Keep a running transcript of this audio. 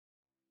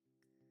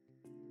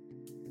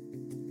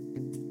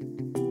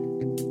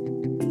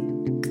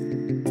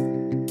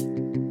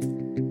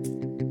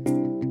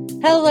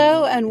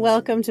Hello and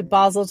welcome to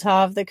Basel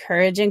Tov, the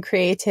courage and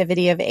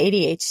creativity of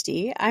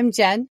ADHD. I'm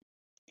Jen.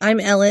 I'm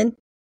Ellen.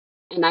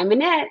 And I'm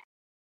Annette.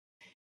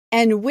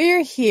 And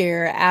we're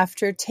here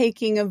after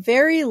taking a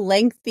very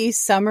lengthy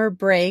summer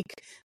break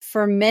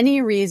for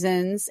many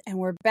reasons. And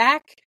we're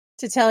back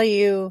to tell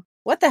you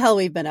what the hell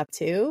we've been up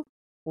to,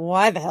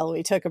 why the hell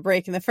we took a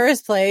break in the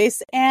first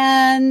place,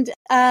 and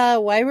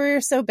why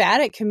we're so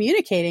bad at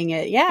communicating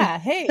it. Yeah,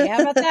 hey,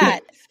 how about that?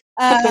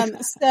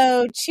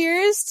 So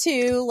cheers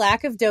to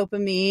lack of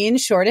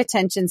dopamine, short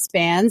attention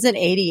spans, and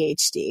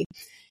ADHD.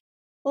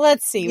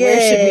 Let's see, Yay.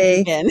 Where should we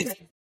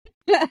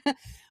begin?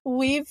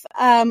 We've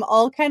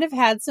all kind of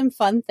had some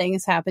fun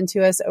things happen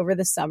to us over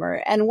the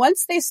summer. And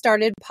once they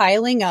started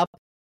piling up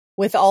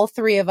with all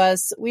three of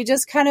us, we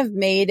just kind of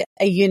made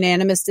a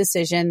unanimous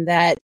decision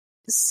that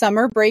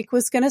summer break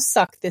was going to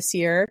suck this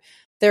year.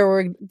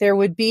 There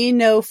would be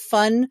no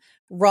fun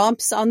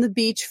romps on the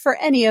beach for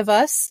any of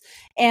us,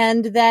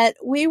 and that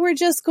we were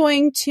just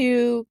going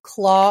to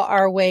claw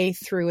our way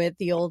through it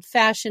the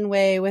old-fashioned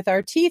way with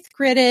our teeth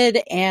gritted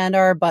and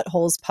our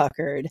buttholes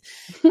puckered.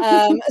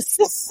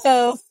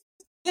 So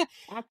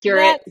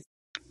accurate.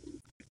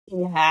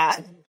 Yeah.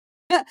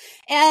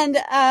 And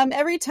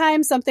every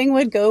time something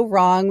would go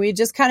wrong, we'd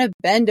just kind of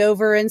bend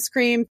over and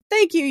scream,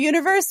 "Thank you,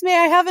 universe. May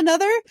I have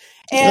another?"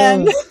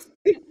 And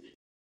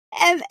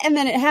and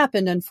then it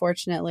happened,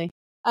 unfortunately.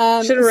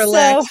 Should have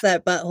relaxed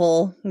that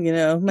butthole,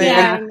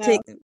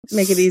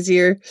 make it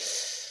easier.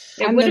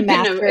 It would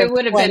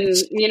have been,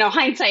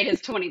 hindsight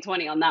is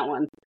 2020 on that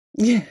one.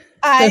 Yeah.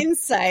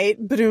 Hindsight.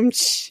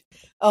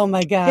 Oh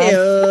my God.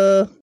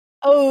 Hey-o.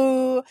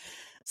 Oh,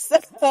 so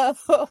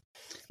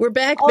we're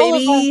back,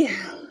 baby.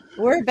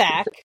 We're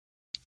back.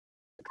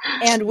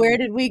 And where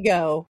did we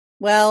go?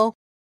 Well,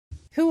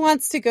 who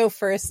wants to go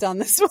first on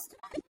this one?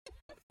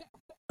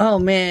 Oh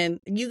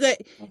man, you guys.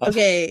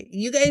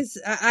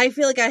 I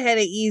feel like I had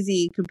it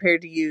easy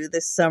compared to you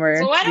this summer.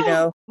 So why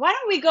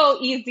don't we go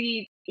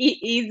easy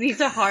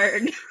to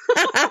hard?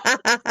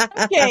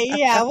 Okay,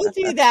 yeah, we'll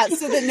do that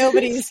so that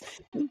nobody's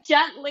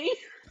gently.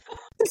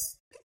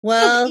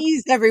 Well,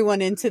 ease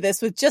everyone into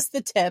this with just the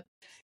tip.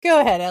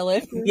 Go ahead,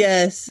 Ellen.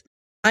 Yes.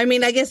 I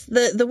mean, I guess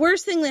the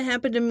worst thing that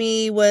happened to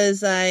me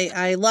was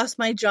I lost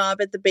my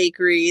job at the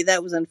bakery.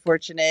 That was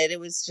unfortunate.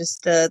 It was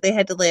just they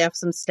had to lay off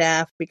some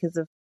staff because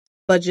of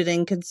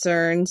budgeting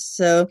concerns.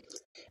 So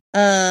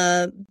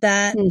that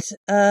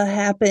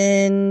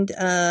happened.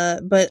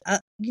 But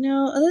other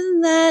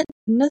than that,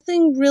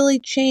 nothing really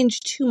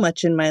changed too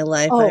much in my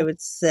life, I would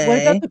say.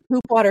 What about the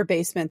poop water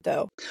basement,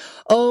 though?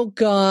 Oh,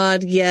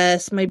 God,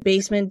 yes. My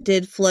basement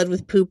did flood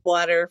with poop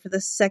water for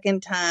the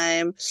second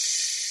time.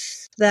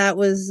 That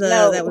was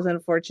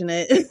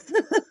unfortunate.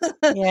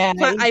 Yeah,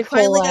 I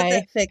finally got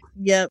that fixed.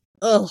 Yep.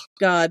 Oh,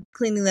 God,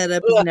 cleaning that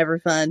up is never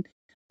fun.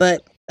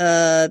 But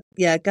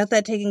got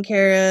that taken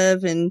care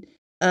of, and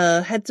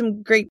had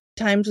some great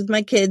times with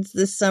my kids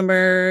this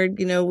summer.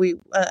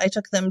 I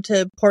took them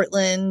to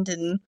Portland,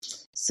 and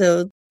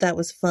so that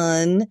was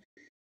fun.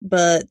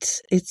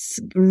 But it's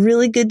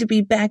really good to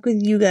be back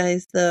with you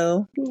guys,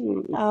 though.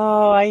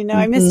 Oh, I know.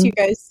 I missed you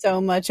guys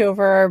so much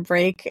over our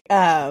break.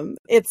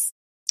 It's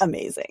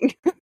amazing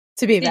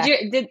to be back.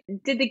 Did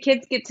the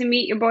kids get to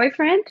meet your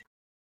boyfriend?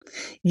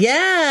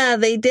 Yeah,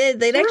 they did.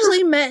 They'd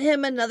actually met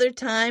him another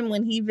time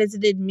when he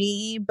visited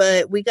me,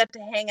 but we got to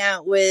hang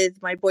out with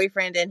my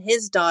boyfriend and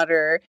his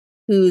daughter,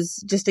 who's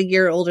just a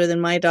year older than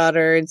my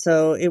daughter, and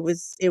so it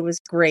was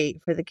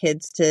great for the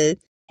kids to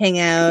hang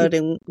out,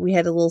 and we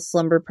had a little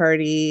slumber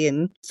party,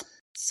 and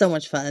so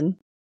much fun.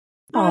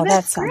 Oh,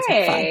 that sounds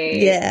like fun.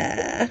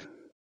 Yeah.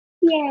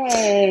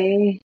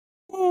 Yay.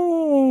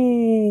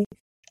 Yay.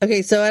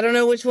 Okay, so I don't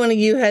know which one of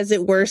you has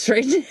it worse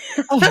right now.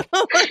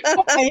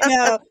 I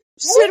know.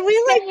 Should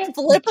we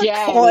flip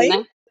a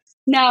coin?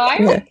 No, I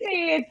would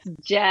say it's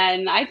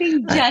Jen. I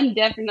think Jen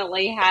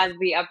definitely has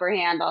the upper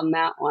hand on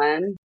that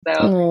one.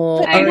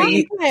 So, but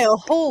not by a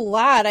whole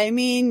lot. I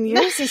mean,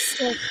 yours is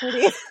still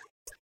pretty.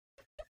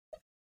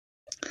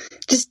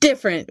 Just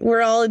different.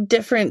 We're all in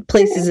different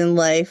places in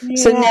life. Yeah,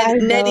 so,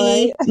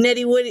 Nettie,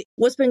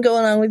 what's been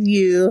going on with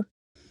you?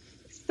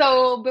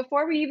 So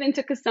before we even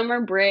took a summer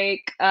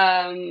break,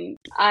 I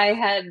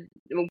had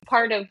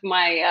part of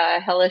my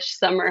hellish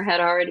summer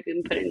had already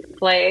been put into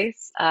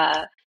place.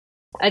 At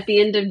the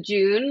end of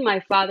June,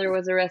 my father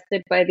was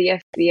arrested by the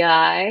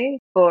FBI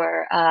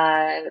for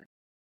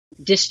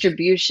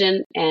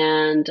distribution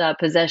and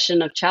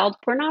possession of child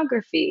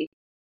pornography,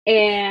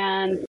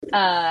 and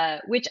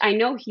which I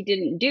know he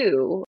didn't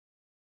do.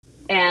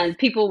 And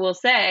people will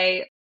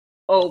say,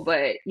 "Oh,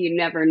 but you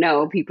never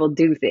know. People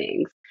do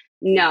things."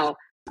 No.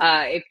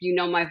 If you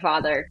know my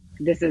father,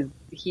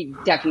 he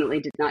definitely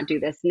did not do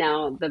this.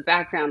 Now, the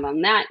background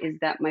on that is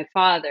that my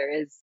father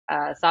is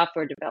a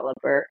software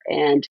developer,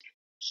 and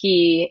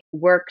he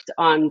worked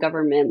on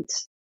government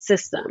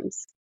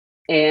systems,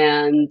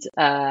 and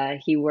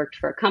he worked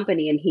for a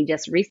company, and he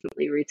just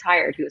recently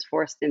retired. He was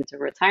forced into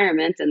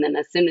retirement, and then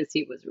as soon as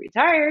he was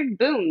retired,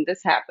 boom,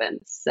 this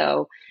happened.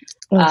 So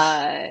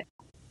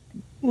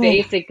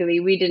basically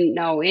we didn't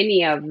know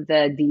any of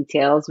the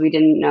details. We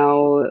didn't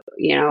know,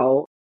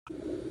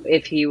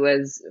 if he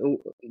was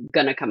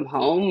gonna come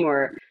home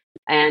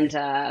and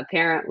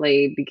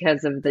apparently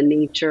because of the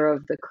nature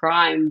of the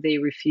crime, they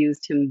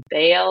refused him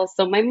bail.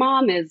 So my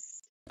mom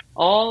is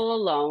all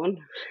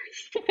alone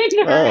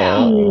in her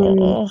house,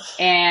 Oh,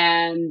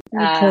 and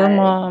your poor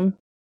mom.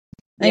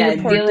 And yeah,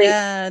 your poor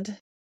dad.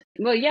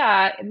 Well,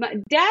 yeah,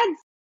 my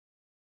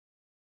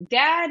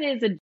dad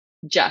is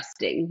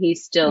adjusting. He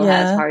still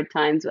has hard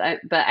times,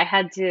 but I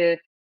had to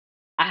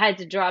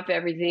drop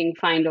everything,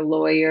 find a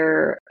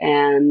lawyer,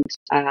 and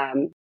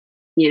I'm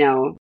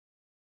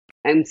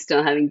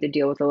still having to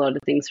deal with a lot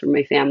of things for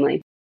my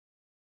family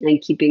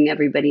and keeping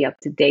everybody up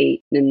to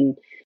date and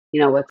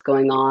what's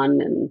going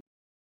on.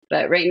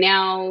 But right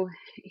now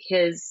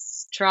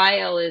his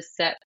trial is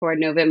set for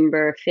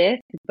November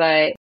 5th,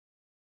 but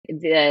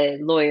the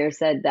lawyer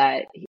said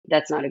that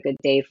that's not a good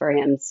day for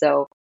him,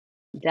 so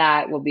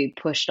that will be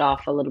pushed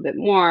off a little bit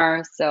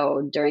more.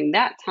 So during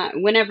that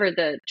time, whenever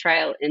the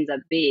trial ends up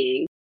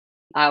being,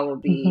 I will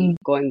be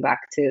going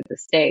back to the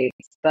States.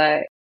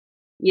 But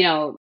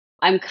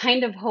I'm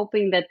kind of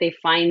hoping that they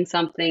find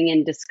something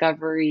in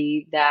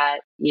discovery that,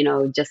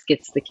 just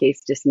gets the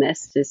case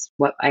dismissed, is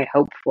what I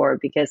hope for,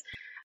 because,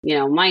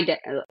 my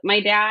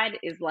dad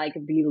is like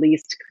the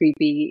least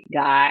creepy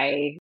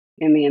guy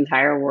in the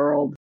entire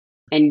world.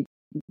 And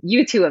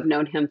you two have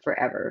known him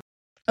forever.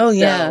 Oh,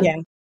 yeah.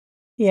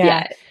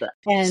 Yeah.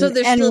 And, so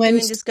they're still doing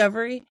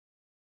discovery?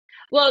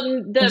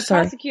 Well, the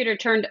prosecutor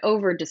turned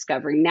over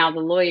discovery. Now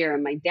the lawyer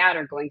and my dad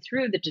are going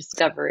through the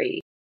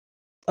discovery.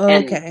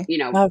 Okay.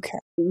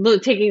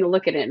 And, taking a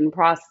look at it and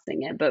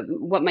processing it. But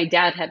what my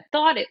dad had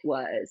thought it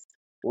was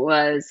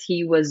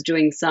he was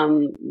doing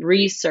some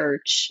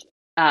research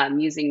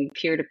using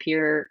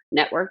peer-to-peer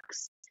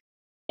networks.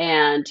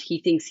 And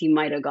he thinks he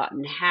might have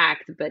gotten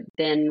hacked. But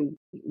then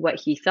what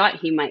he thought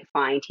he might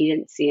find, he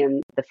didn't see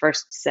in the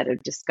first set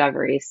of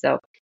discoveries. So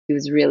he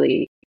was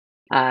really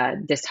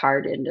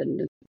disheartened.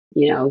 And,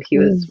 he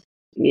was,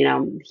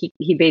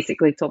 he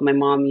basically told my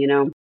mom,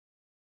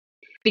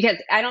 because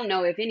I don't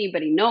know if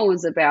anybody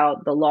knows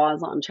about the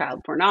laws on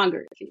child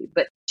pornography,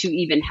 but to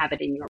even have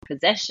it in your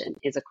possession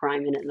is a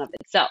crime in and of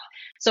itself.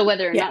 So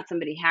whether or not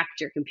somebody hacked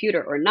your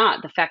computer or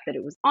not, the fact that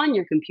it was on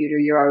your computer,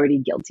 you're already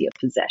guilty of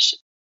possession.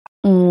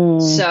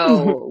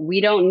 So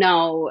we don't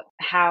know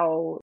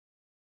how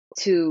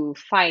to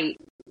fight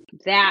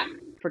that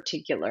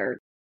particular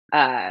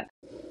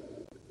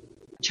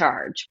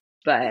charge,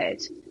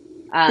 but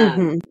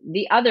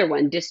the other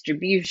one,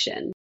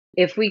 distribution,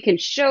 if we can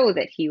show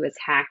that he was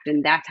hacked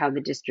and that's how the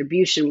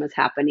distribution was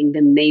happening,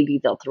 then maybe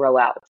they'll throw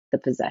out the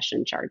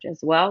possession charge as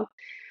well.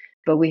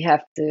 But we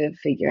have to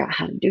figure out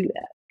how to do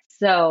that.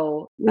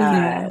 So, we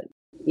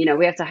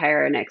have to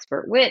hire an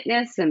expert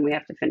witness and we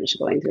have to finish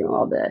going through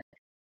all the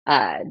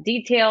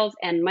details.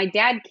 And my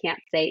dad can't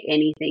say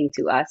anything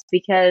to us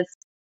because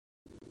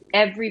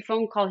every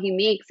phone call he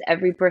makes,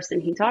 every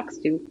person he talks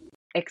to,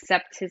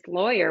 except his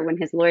lawyer, when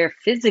his lawyer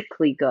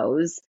physically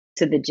goes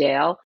to the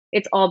jail,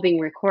 it's all being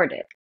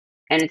recorded.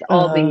 And it's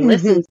all being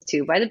listened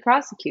to by the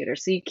prosecutor.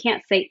 So you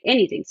can't say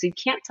anything. So you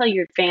can't tell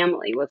your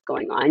family what's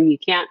going on. You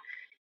can't,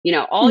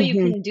 all you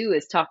can do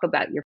is talk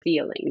about your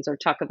feelings or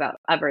talk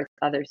about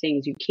other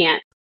things. You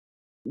can't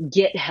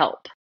get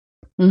help.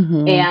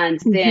 And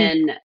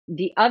then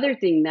the other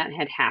thing that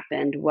had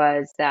happened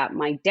was that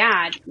my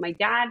dad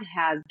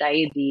has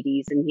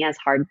diabetes and he has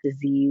heart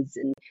disease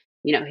and,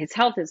 his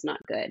health is not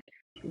good.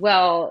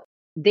 Well,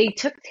 they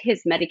took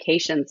his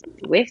medications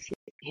with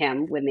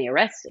him when they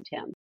arrested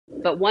him.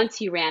 But once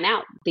he ran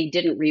out, they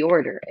didn't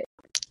reorder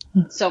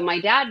it. So my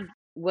dad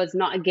was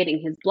not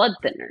getting his blood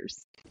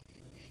thinners.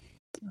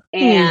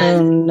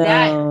 And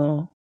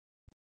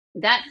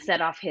that set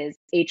off his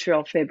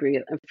atrial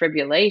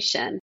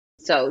fibrillation.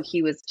 So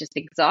he was just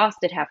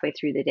exhausted halfway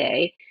through the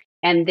day.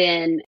 And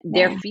then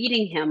they're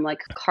feeding him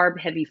like carb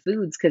heavy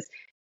foods because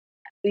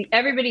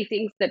everybody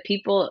thinks that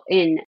people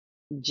in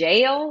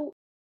jail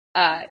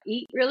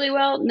eat really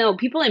well. No,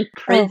 people in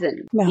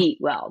prison eat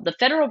well. The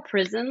federal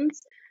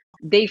prisons,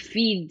 they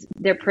feed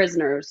their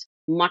prisoners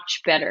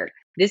much better.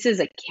 This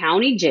is a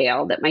county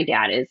jail that my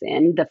dad is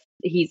in.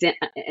 He's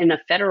in a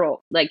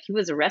federal, he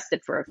was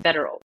arrested for a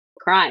federal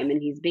crime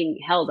and he's being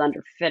held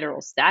under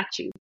federal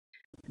statute,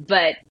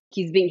 but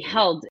he's being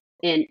held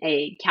in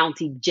a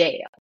county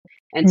jail.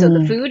 And so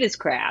the food is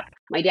crap.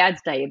 My dad's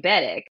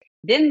diabetic.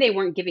 Then they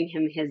weren't giving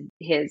him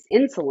his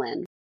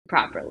insulin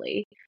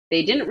properly.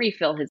 They didn't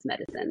refill his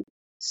medicine.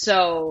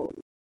 So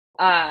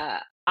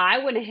I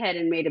went ahead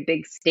and made a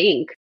big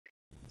stink.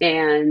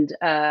 And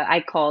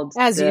I called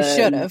you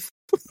should have.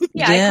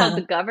 I called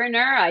the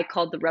governor. I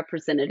called the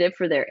representative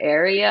for their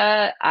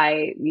area.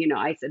 I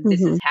said,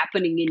 this is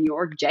happening in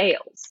your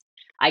jails.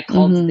 I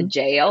called the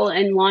jail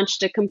and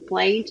launched a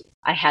complaint.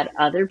 I had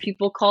other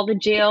people call the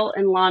jail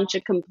and launch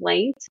a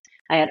complaint.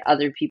 I had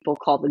other people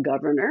call the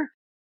governor.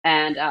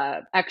 And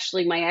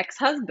actually, my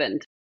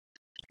ex-husband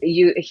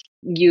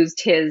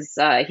used his,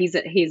 he's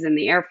in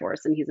the Air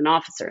Force and he's an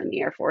officer in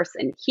the Air Force.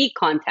 And he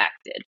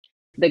contacted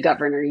the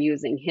governor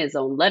using his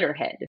own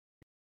letterhead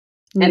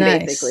and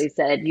Nice. basically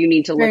said, you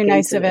need to Very look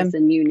nice into of this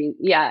him. and you need,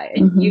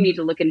 Mhm. you need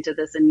to look into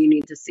this and you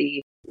need to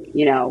see,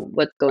 you know,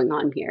 what's going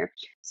on here.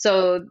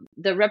 So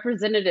the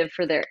representative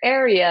for their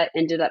area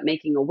ended up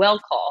making a well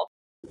call.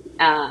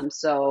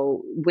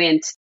 So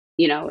went,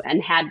 you know,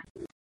 and had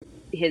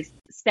his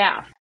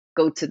staff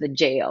go to the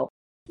jail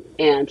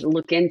and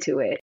look into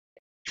it,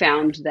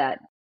 found that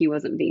he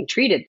wasn't being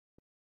treated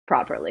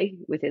properly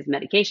with his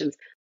medications.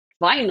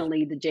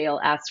 Finally, the jail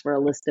asked for a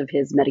list of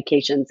his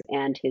medications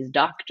and his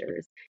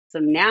doctors. So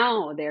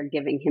now they're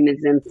giving him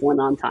his insulin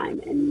on time,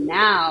 and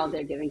now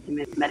they're giving him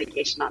his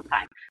medication on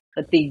time,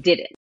 but they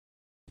didn't.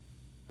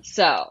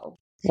 So,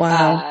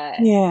 Wow.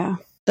 Yeah.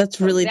 That's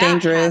so really that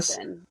dangerous.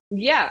 happened.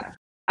 Yeah.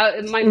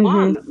 My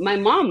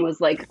Mhm. mom was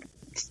like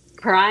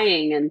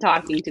crying and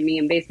talking to me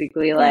and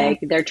basically Yeah. like,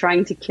 they're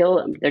trying to kill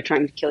him. They're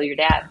trying to kill your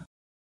dad.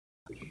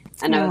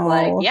 And I was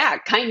like, Oh. yeah,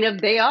 kind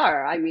of they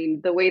are. I mean,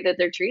 the way that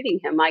they're treating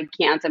him, I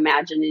can't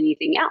imagine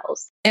anything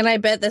else. And I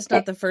bet that's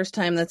not the first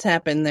time that's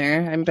happened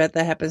there. I bet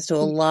that happens to a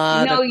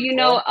lot No, of you people.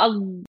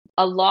 know,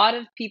 a lot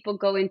of people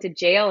go into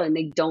jail and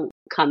they don't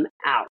come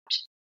out.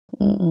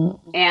 Mm-mm.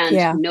 And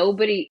Yeah.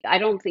 I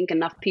don't think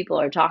enough people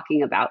are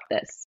talking about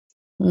this.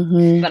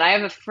 Mhm. But I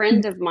have a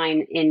friend of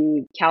mine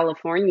in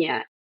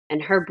California,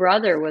 and her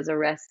brother was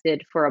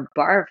arrested for a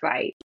bar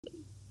fight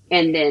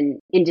and then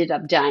ended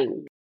up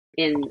dying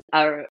in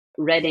a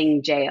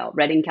Redding,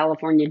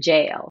 California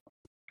jail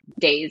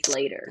days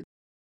later.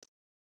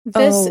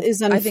 This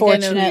is I think I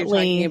know who you're talking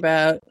unfortunately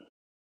about.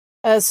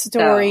 a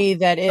story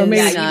that Or maybe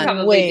is Yeah, you not.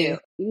 probably way. do.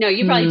 No,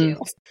 you probably Mhm.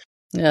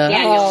 do. Yeah.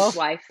 Daniel's Oh.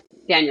 wife.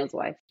 Daniel's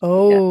wife.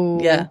 Oh.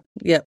 Yeah.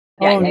 Yep.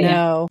 Yeah, Oh yeah, yeah.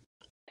 no.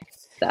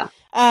 So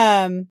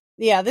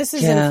Yeah, this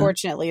is Yeah.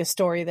 unfortunately a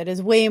story that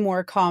is way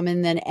more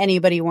common than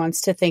anybody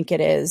wants to think it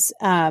is.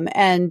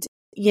 And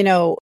you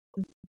know,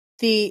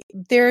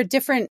 there are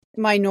different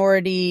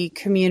minority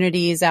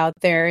communities out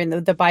there in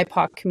the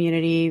BIPOC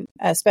community,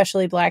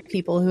 especially Black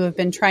people, who have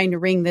been trying to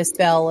ring this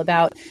bell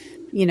about,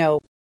 you know,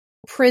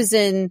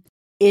 prison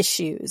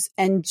issues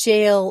and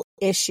jail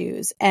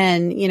issues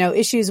and, you know,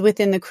 issues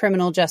within the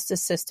criminal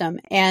justice system.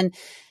 And,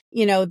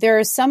 you know, there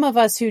are some of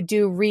us who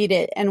do read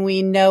it and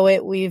we know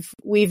it. We've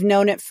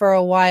known it for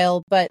a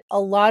while, but a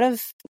lot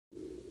of,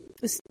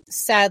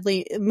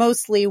 sadly,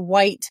 mostly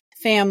white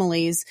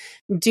families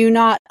do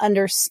not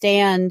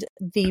understand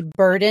the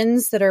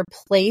burdens that are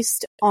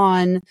placed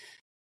on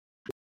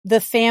the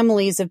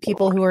families of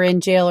people who are in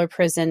jail or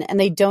prison, and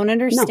they don't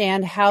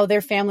understand how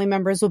their family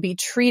members will be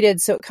treated.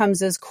 So it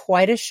comes as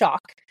quite a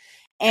shock.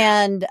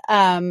 And,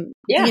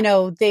 Yeah. you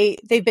know, they've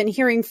been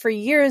hearing for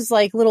years,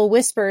 like little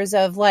whispers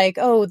of like,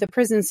 oh, the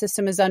prison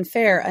system is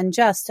unfair,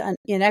 unjust,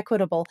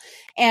 inequitable.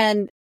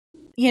 And,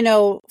 you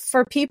know,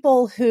 for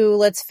people who,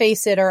 let's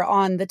face it, are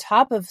on the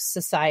top of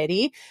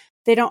society,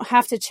 they don't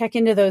have to check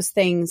into those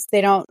things.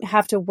 They don't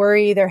have to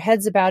worry their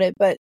heads about it.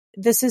 But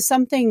this is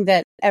something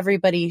that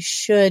everybody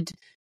should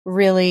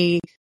really,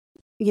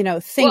 you know,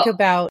 think Well-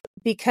 about,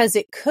 because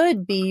it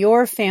could be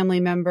your family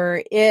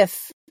member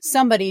if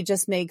somebody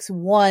just makes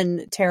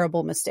one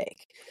terrible mistake.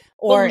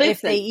 Or Well, if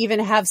they listen, even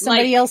have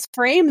somebody else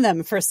frame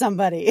them for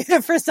somebody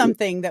for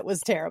something that was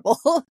terrible.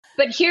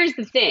 But here's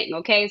the thing,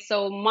 okay?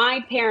 So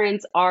my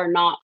parents are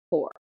not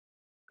poor,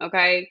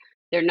 okay?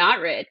 They're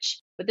not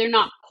rich, but they're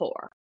not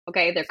poor,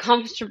 okay? They're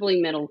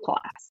comfortably middle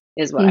class,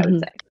 is what I would Mhm.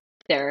 say.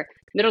 They're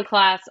middle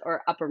class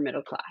or upper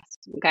middle class,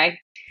 okay?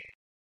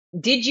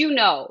 Did you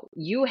know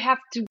you have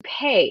to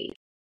pay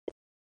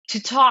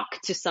to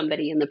talk to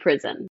somebody in the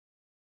prison?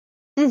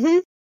 Mm-hmm.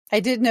 I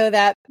did know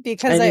that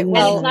because I didn't know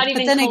And it's that. not but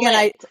even then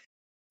again,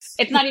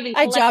 it's not even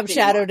I collect job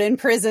shadowed anymore. in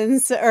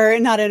prisons, or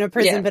not in a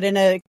prison, Yeah. but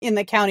in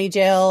the county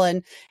jail,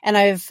 and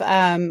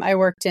I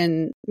worked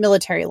in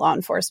military law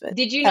enforcement.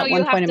 Did you know at you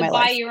one have point in to my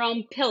buy life. your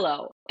own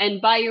pillow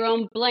and buy your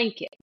own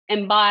blanket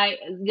and buy,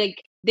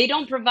 like, they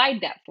don't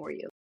provide that for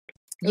you.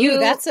 You Ooh,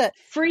 that's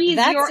freeze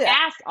your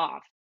ass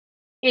off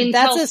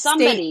until a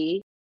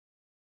somebody.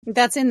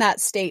 That's in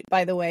that state,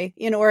 by the way.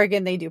 In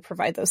Oregon, they do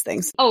provide those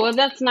things. Oh, well,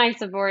 that's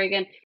nice of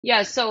Oregon.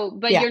 Yeah. So,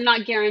 but Yeah. you're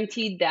not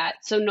guaranteed that.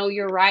 So know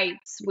your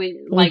rights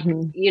when, like,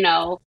 Mhm. you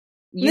know,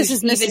 This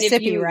is even if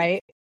Mississippi, you,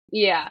 right?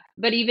 yeah.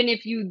 But even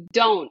if you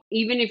don't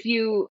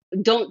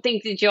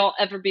think that you'll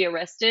ever be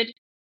arrested,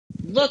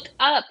 look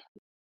up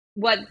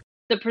what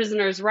the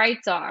prisoner's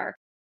rights are,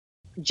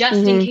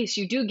 just in Mhm. case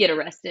you do get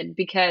arrested,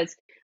 because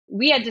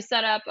we had to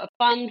set up a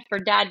fund for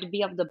Dad to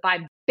be able to buy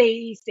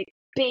basic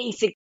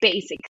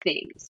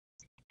things.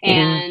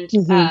 And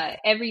Mhm.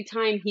 every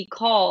time he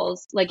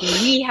calls, like,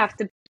 we have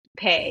to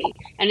pay,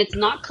 and it's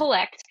not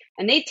collect.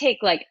 And they take,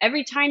 like,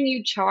 every time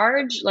you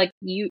charge, like,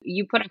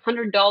 you put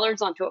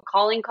 $100 onto a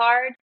calling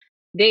card,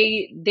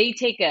 they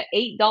take a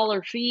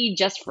 $8 fee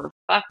just for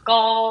fuck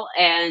all,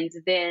 and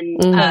then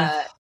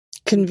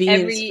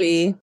Convenience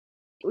fee.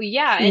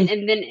 yeah, and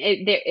then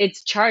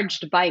it's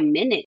charged by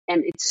minute,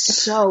 and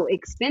it's so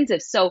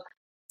expensive. So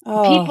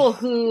people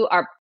who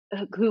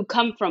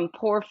come from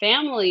poor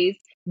families,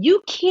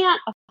 you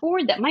can't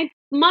afford that. My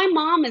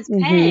mom is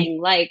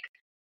paying like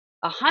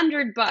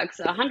 $100,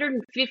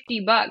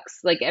 $150,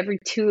 like every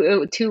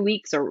 2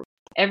 weeks or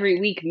every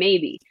week,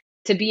 maybe,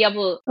 to be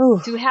able Oh,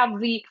 to have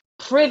the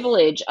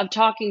privilege of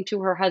talking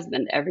to her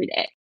husband every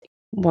day.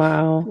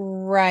 wow.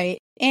 Right.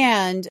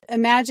 And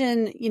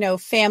imagine,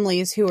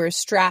 families who are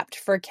strapped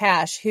for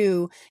cash,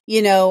 who,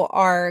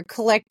 are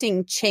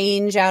collecting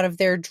change out of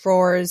their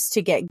drawers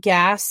to get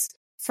gas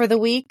for the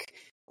week.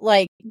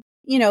 Like,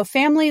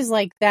 families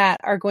like that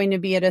are going to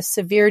be at a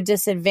severe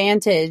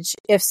disadvantage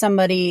if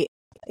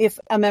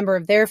a member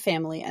of their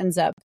family ends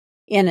up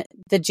in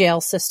the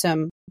jail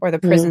system or the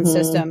prison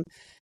system.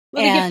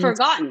 Well, they get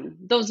forgotten.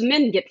 Those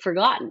men get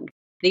forgotten.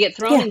 They get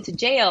thrown into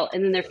jail,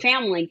 and then their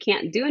family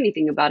can't do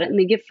anything about it, and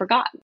they get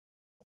forgotten.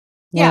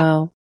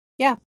 Wow.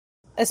 Yeah.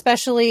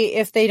 Especially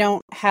if they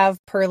don't have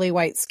pearly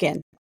white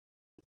skin.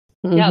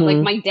 Yeah, like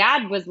my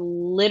dad was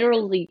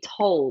literally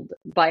told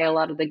by a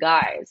lot of the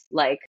guys,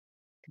 like,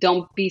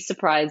 don't be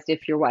surprised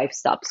if your wife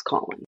stops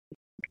calling.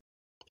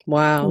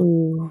 Wow.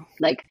 Ooh.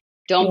 Like,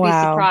 don't be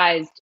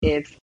surprised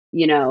if,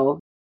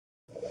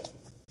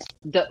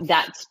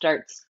 that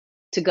starts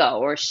to go,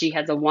 or she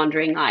has a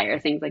wandering eye or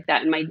things like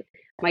that. And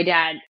my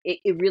dad,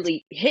 it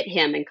really hit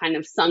him and kind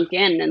of sunk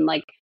in, and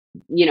like,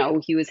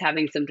 he was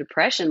having some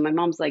depression. My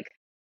mom's like,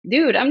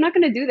 dude, I'm not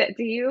going to do that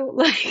to you.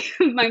 Like,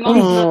 my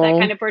mom's not that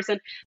kind of person.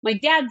 My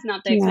dad's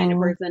not that kind of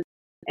person.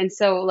 And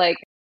so, like,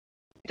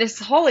 this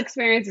whole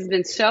experience has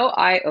been so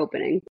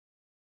eye-opening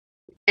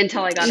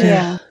until I got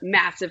a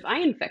massive eye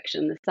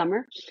infection this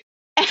summer.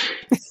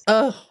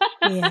 Oh,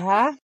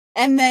 yeah.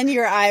 And then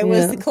your eye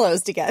was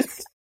closed again.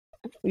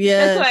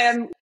 Yeah.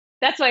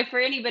 That's why for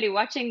anybody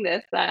watching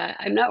this,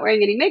 I'm not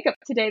wearing any makeup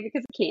today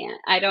because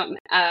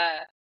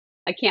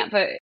I can't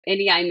put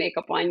any eye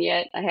makeup on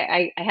yet.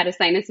 I had a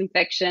sinus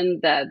infection.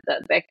 The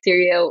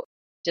bacteria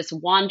just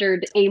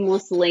wandered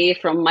aimlessly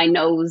from my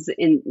nose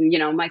in,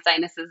 my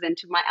sinuses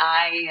into my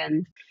eye.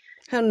 And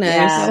how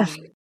nice.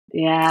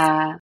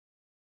 Yeah.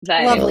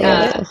 But, lovely.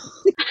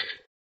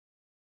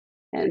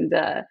 And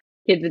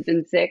kids have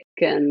been sick,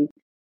 and,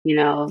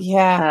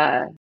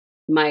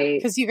 my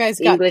because you guys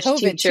got English COVID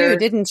teacher, too,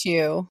 didn't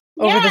you?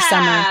 Over the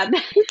summer.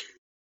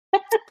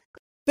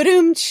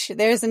 Ba-doom,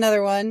 there's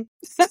another one.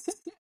 But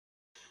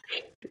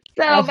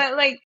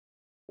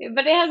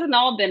it hasn't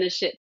all been a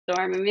shit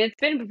storm. I mean, it's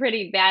been a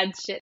pretty bad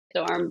shit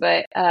storm,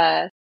 but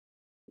at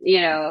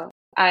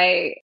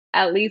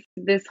least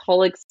this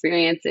whole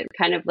experience, it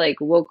kind of like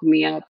woke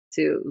me up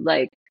to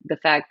like the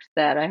fact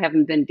that I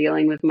haven't been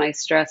dealing with my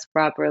stress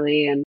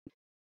properly, and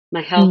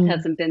my health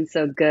hasn't been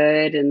so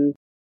good, and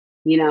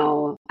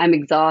I'm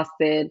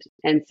exhausted,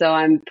 and so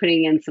I'm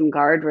putting in some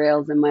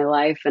guardrails in my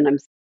life, and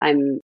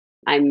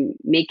I'm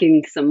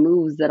making some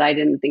moves that I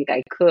didn't think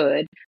I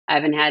could. I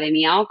haven't had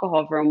any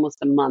alcohol for almost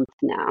a month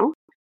now.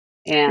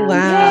 And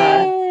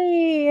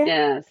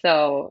yeah,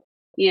 so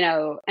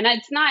and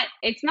it's not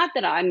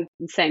that I'm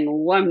saying,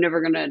 well, I'm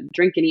never gonna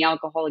drink any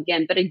alcohol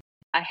again, but I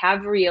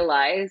have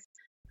realized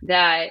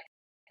that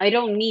I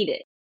don't need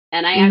it.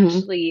 And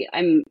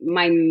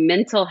my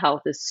mental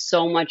health is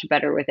so much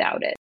better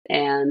without it.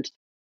 And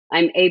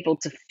I'm able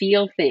to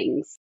feel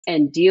things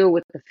and deal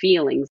with the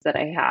feelings that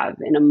I have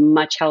in a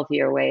much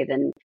healthier way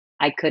than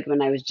I could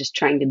when I was just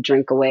trying to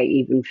drink away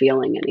even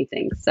feeling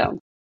anything. So,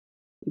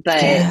 but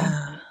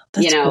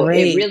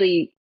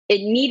great.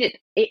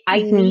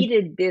 I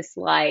needed this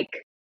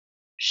like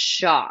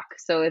shock.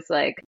 So it's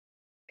like,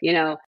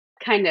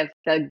 kind of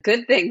the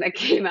good thing that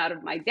came out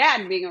of my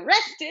dad being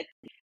arrested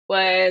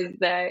was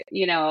that,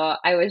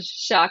 I was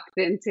shocked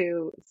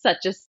into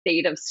such a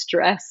state of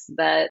stress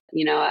that,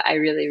 I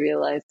really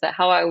realized that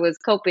how I was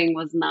coping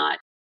was not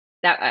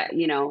that,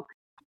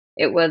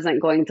 it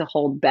wasn't going to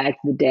hold back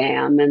the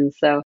dam. And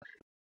so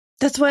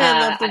that's why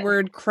I love the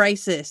word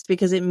crisis,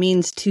 because it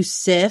means to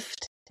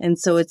sift. And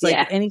so it's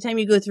like anytime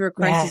you go through a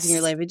crisis in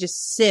your life, it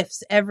just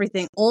sifts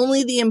everything.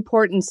 Only the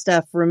important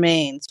stuff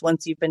remains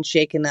once you've been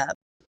shaken up.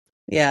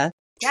 Yeah.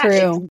 True.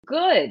 It's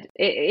good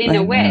in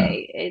a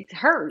way. It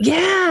hurts.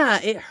 Yeah,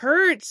 it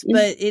hurts,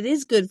 but it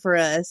is good for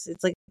us.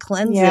 It's like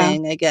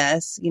cleansing, I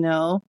guess,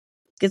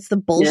 gets the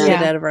bullshit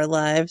out of our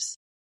lives.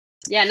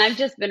 Yeah, and I've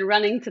just been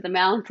running to the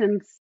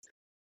mountains.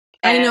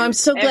 I know. I'm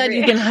so glad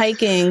you've been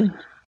hiking.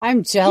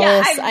 I'm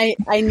jealous.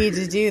 I need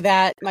to do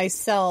that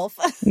myself.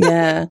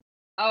 Yeah.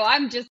 Oh,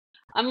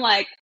 I'm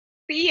like,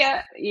 see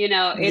ya.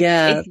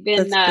 It's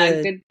been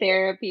good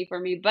therapy for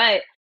me.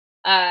 But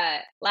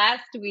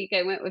last week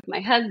I went with my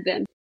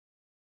husband,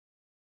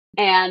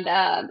 and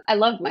I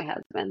love my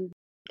husband,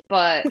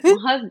 but my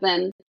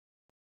husband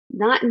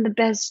not in the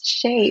best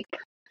shape.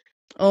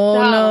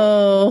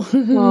 Oh, so,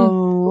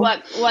 no.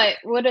 What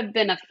would have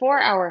been a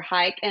 4-hour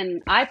hike,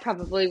 and I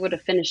probably would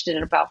have finished it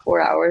in about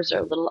 4 hours or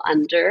a little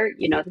under,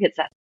 because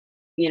that,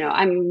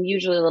 I'm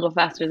usually a little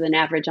faster than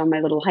average on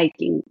my little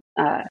hiking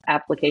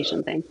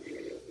application thing.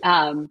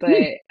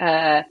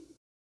 But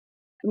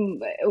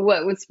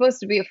what was supposed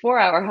to be a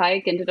 4-hour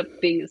hike ended up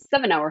being a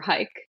 7-hour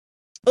hike.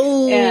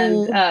 Ooh.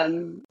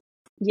 And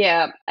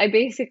I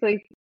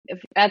basically,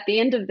 at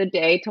the end of the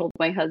day, told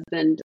my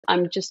husband,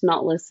 I'm just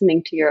not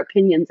listening to your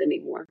opinions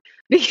anymore.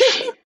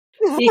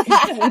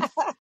 because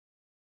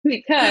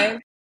because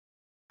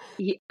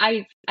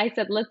I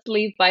said let's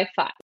leave by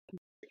 5.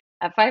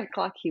 At 5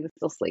 o'clock, he was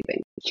still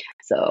sleeping.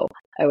 So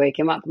I wake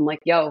him up. I'm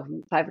like, yo,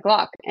 5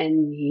 o'clock.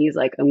 And he's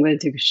like, I'm going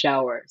to take a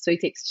shower. So he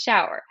takes a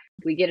shower.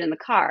 We get in the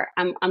car.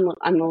 I'm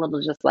a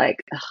little just like,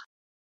 ugh,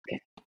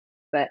 okay.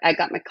 But I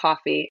got my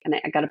coffee and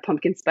I got a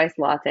pumpkin spice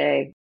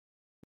latte.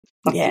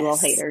 Fuck you all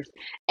haters.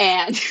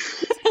 And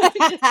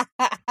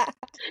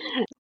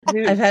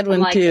I've had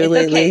one like, too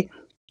lately. Okay.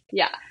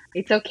 Yeah,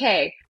 it's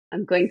okay.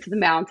 I'm going to the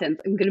mountains.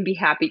 I'm going to be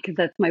happy because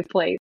that's my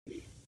place.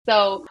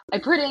 So I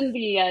put in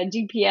the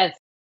GPS.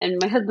 And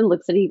my husband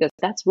looks at it, he goes,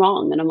 that's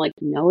wrong. And I'm like,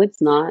 no,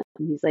 it's not.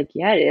 And he's like,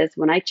 yeah, it is.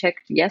 When I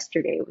checked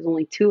yesterday, it was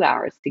only 2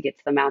 hours to get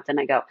to the mountain.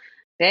 I go,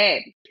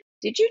 babe,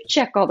 did you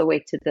check all the way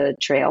to the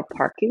trail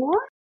parking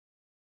lot?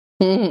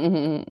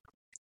 And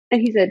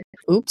he said,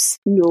 oops,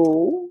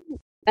 no.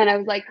 And I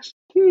was like,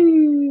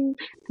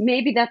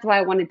 maybe that's why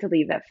I wanted to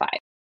leave at 5.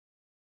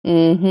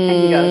 Mm-hmm.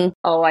 And he goes,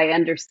 oh, I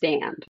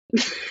understand.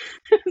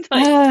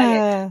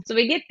 Okay. So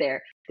we get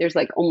there. There's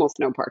like almost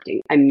no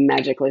parking. I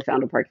magically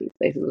found a parking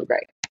space. It was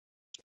great.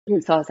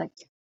 And so I was like,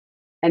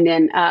 and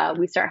then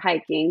we start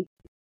hiking.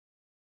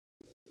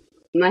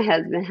 My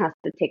husband has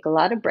to take a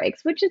lot of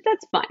breaks,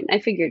 that's fine. I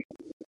figured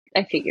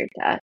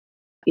that,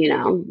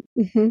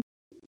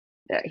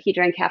 he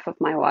drank half of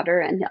my water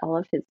and all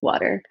of his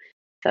water.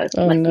 So it's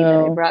lucky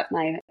that I brought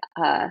my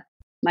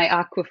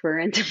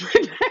aquifer into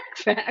my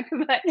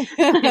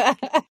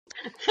backpack.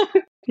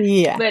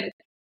 Yeah. But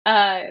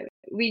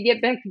we get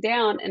back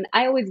down, and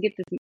I always get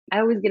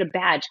a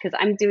badge because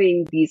I'm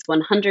doing these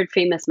 100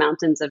 famous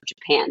mountains of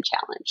Japan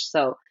challenge.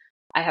 So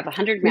I have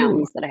 100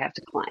 mountains that I have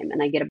to climb,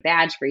 and I get a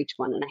badge for each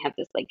one. And I have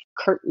this like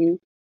curtain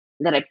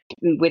that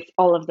with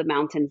all of the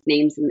mountains'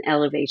 names and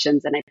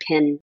elevations, and I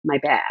pin my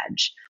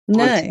badge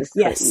onto this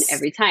curtain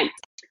every time.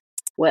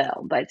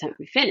 Well, by the time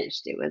we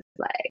finished, it was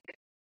like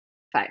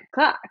 5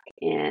 o'clock,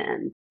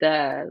 and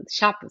the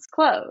shop was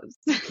closed,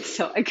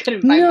 so I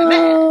couldn't find my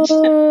badge.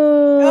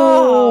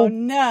 Oh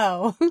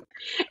no!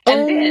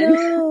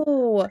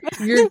 No!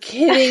 You're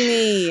kidding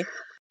me!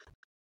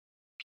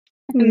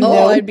 No.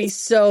 Oh, I'd be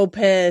so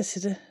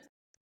pissed.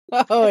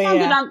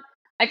 Oh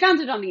I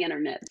found it on the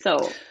internet.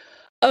 So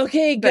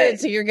okay, good.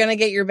 So you're gonna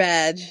get your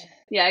badge.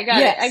 Yeah, I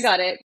got it. I got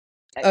it.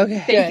 Okay,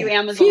 thank you,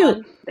 Amazon.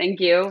 Phew. Thank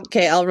you.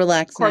 Okay, I'll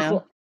relax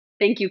now.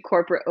 Thank you,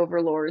 corporate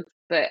overlords.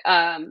 But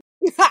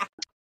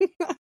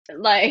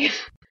like,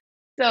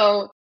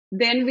 so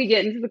then we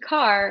get into the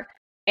car,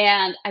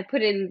 and I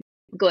put in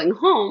going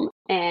home,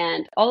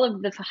 and all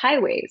of the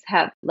highways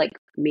have like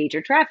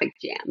major traffic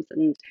jams,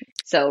 and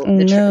so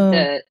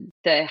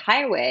the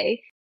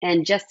highway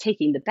and just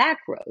taking the back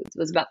roads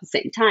was about the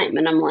same time.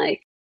 And I'm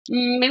like,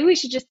 maybe we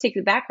should just take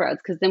the back roads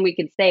because then we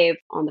could save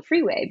on the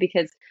freeway,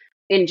 because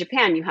in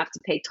Japan you have to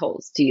pay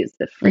tolls to use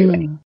the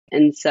freeway,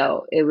 and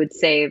so it would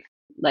save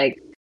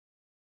like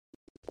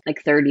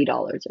 $30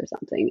 or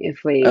something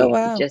if we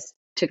just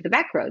took the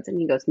back roads. And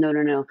he goes,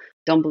 no,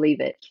 don't believe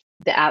it.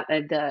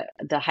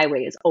 The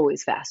highway is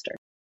always faster.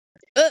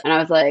 And I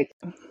was like,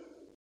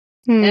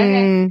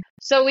 okay.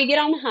 So we get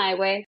on the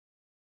highway,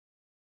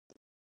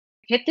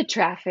 hit the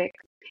traffic.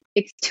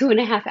 It's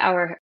 2.5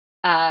 hour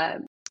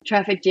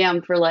traffic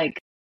jam for like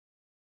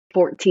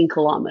 14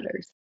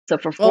 kilometers. So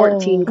for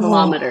 14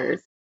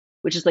 kilometers,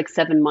 which is like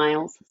 7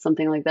 miles,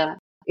 something like that,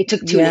 it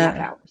took 2.5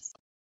 hours.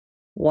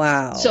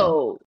 Wow.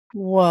 So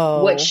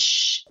what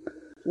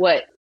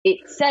it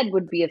said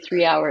would be a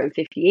 3 hour and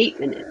 58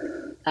 minute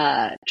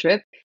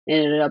trip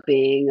ended up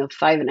being a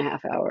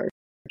 5.5 hour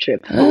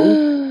trip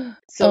home.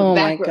 So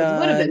back roads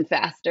would have been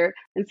faster.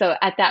 And so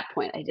at that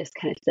point, I just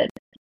kind of said,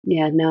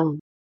 yeah, no,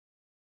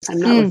 I'm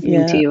not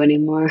listening to you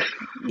anymore.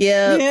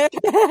 Yeah.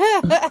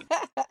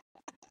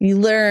 You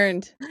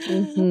learned.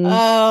 Mm-hmm.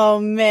 Oh,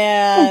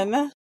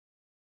 man.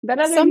 But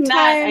other than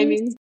that, I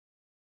mean,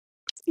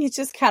 you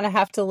just kind of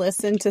have to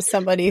listen to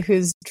somebody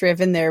who's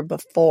driven there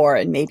before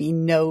and maybe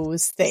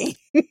knows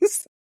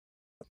things.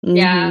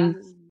 Yeah.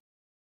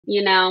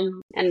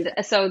 And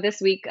so this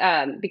week,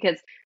 because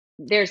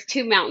there's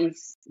 2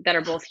 mountains that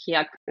are both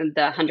the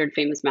 100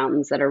 famous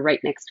mountains that are right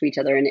next to each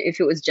other. And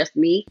if it was just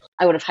me,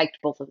 I would have hiked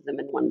both of them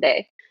in one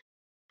day.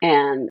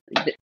 And,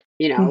 it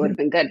would have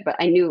been good. But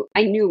I knew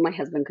my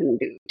husband couldn't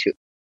do 2.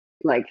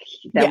 Like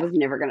that was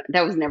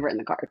never in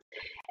the cards.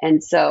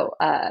 And so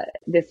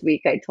this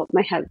week I told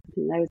my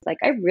husband, I was like,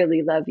 I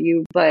really love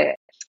you, but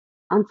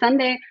on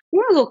Sunday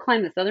we're gonna go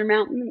climb this other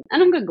mountain,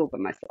 and I'm gonna go by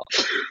myself.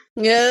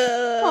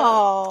 Yeah.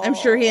 Aww. I'm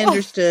sure he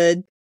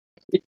understood.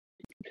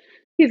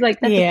 He's like,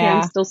 that's okay,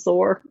 I'm still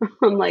sore.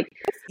 I'm like,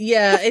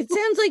 yeah, it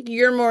sounds like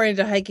you're more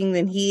into hiking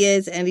than he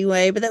is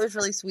anyway, but that was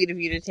really sweet of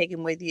you to take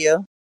him with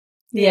you.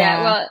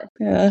 Yeah.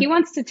 Well, he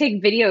wants to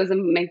take videos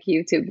and make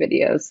YouTube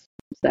videos,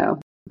 so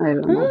I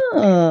don't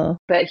know.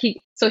 But he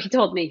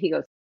told me, he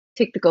goes,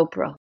 take the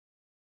GoPro.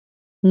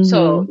 Mm-hmm.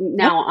 So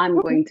now I'm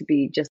going to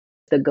be just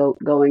the goat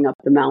going up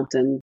the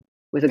mountain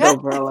with a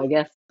GoPro, I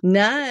guess.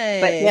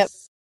 Nice.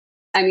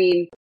 But I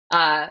mean,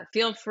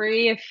 Feel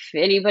free if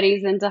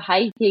anybody's into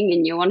hiking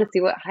and you want to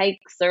see what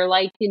hikes are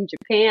like in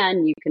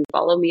Japan, you can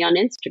follow me on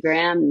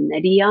Instagram,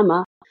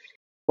 Nediyama,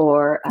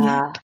 or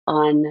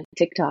on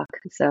TikTok.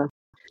 So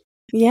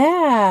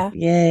Yeah.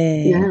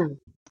 Yeah.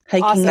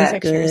 Hiking Awesome is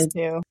pictures good.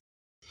 too.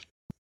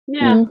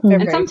 yeah. Mhm. They're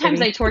And very sometimes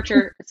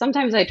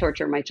pretty. I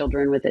torture my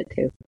children with it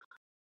too.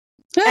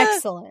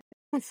 Excellent.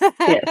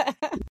 Yes.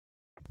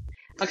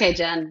 Okay,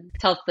 Jen,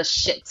 tell us the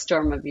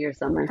shitstorm of your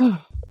summer.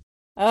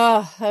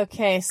 Oh,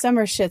 okay.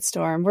 Summer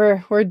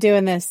shitstorm. We're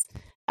doing this.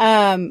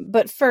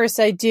 But first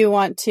I do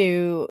want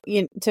to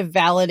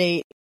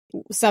validate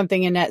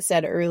something Annette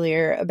said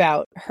earlier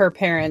about her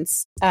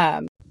parents.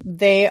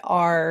 They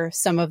are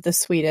some of the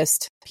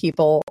sweetest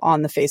people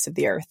on the face of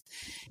the earth.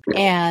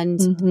 And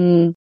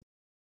Mhm.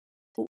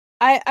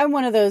 I'm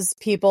one of those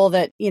people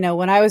that,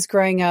 when I was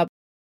growing up,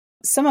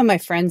 some of my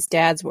friends'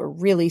 dads were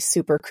really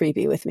super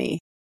creepy with me,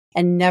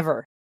 and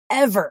never,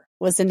 ever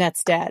was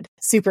Annette's dad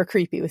super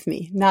creepy with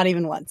me. Not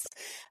even once.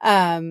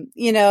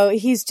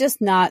 He's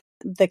just not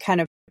the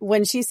kind of,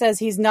 when she says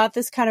he's not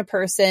this kind of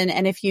person,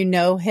 and if you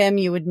know him,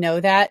 you would know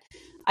that.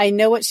 I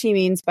know what she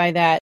means by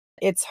that.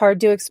 It's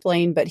hard to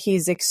explain, but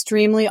he's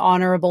extremely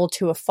honorable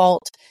to a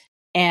fault.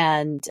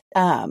 And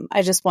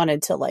I just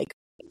wanted to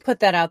put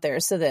that out there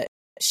so that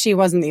she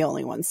wasn't the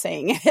only one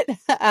saying it.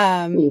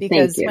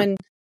 Because Thank you.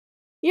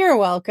 You're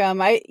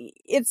welcome.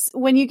 It's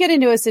when you get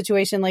into a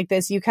situation like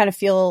this, you kind of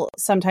feel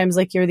sometimes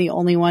like you're the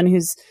only one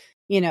who's,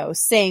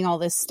 saying all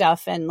this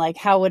stuff, and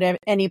how would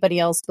anybody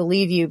else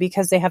believe you,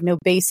 because they have no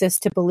basis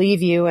to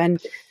believe you.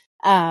 And,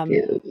 And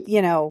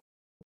it's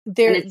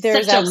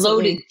there's such a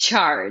loaded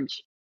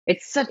charge.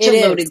 It's such a it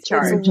is. loaded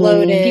charge. It's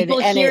loaded. People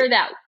and hear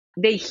that.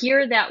 They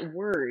hear that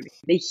word.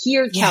 They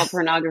hear child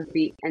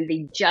pornography, and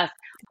they just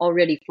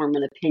already form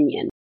an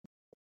opinion.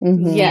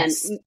 Mhm.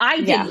 Yes. And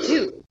I did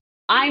too.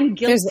 I'm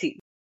guilty.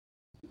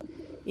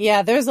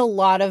 There's a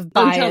lot of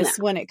bias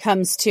when it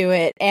comes to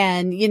it.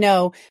 And,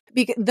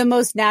 the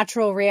most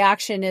natural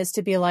reaction is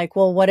to be like,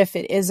 well, what if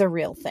it is a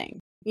real thing?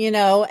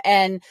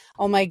 And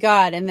oh my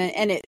God. And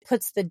it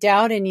puts the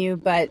doubt in you.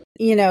 But,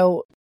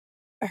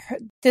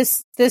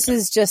 this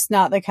is just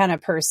not the kind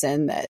of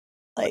person that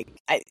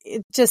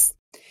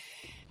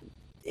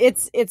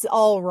it's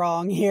all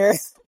wrong here.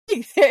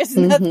 There's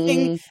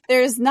nothing,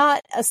 there's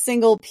not a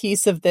single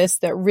piece of this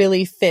that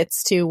really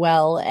fits too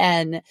well.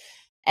 And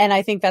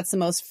I think that's the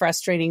most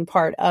frustrating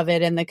part of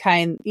it. And the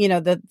kind,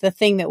 the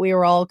thing that we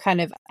were all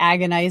kind of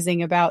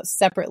agonizing about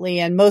separately,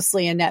 and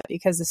mostly Annette,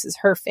 because this is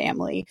her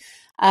family.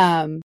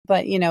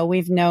 But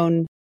we've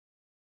known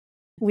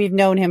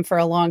him for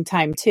a long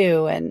time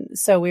too. And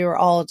so we were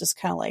all just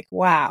kind of like,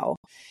 wow.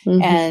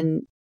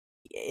 And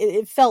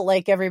it felt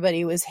like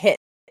everybody was sent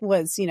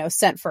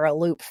for a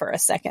loop for a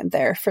second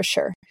there, for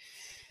sure.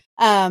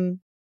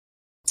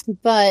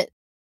 But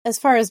as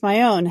far as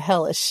my own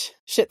hellish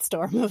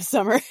shitstorm of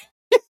summer,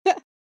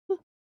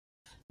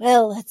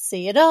 well, let's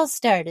see. It all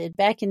started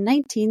back in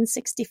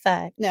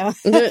 1965. No,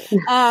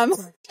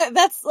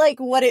 that's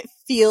what it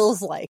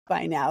feels like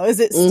by now. Is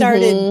it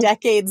started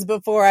decades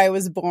before I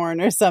was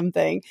born or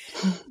something?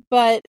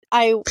 But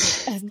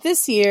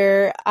this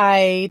year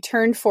I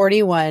turned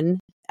 41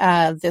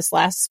 this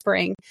last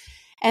spring.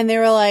 And they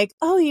were like,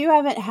 "Oh, you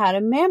haven't had a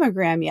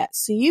mammogram yet.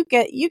 So you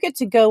get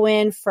to go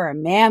in for a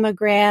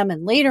mammogram,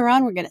 and later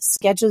on we're going to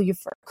schedule you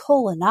for a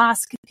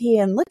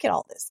colonoscopy, and look at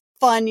all this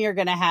fun you're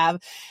going to have."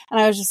 And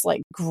I was just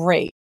like,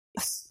 "Great."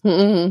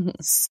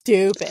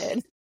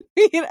 Stupid.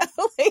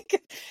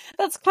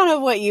 That's kind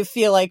of what you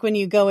feel like when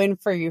you go in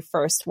for your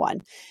first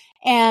one.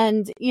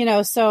 And,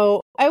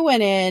 so I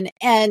went in,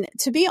 and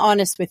to be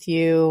honest with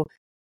you,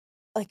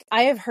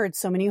 I have heard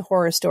so many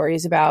horror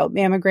stories about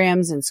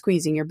mammograms and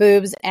squeezing your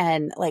boobs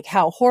and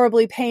how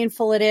horribly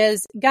painful it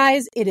is.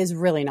 Guys, it is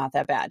really not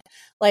that bad.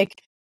 I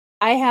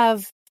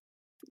have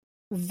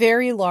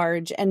very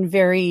large and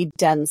very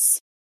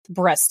dense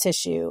breast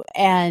tissue.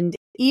 And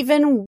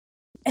even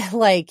at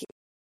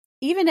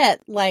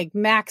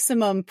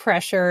maximum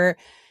pressure,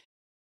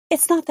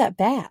 it's not that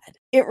bad.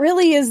 It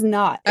really is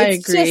not. I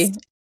agree.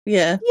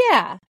 Yeah.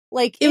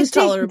 It was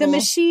tolerable. The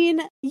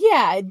machine,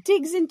 it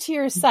digs into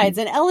your sides.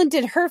 And Ellen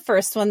did her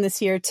first one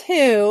this year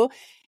too.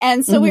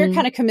 And so we were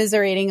kind of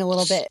commiserating a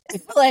little bit.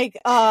 You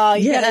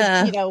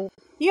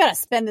gotta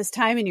spend this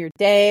time in your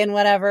day and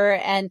whatever.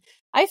 And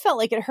I felt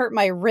like it hurt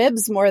my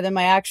ribs more than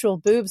my actual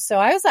boobs. So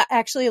I was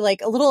actually a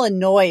little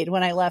annoyed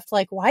when I left.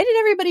 Why did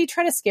everybody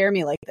try to scare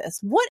me like this?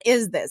 What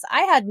is this?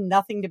 I had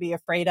nothing to be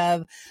afraid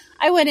of.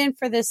 I went in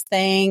for this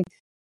thing,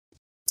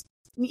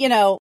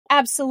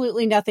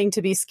 absolutely nothing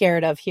to be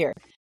scared of here.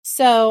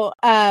 So,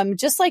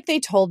 just like they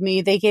told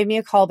me, they gave me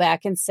a call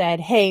back and said,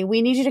 "Hey,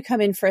 we need you to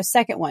come in for a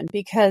second one,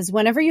 because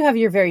whenever you have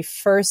your very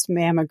first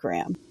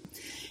mammogram,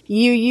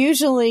 you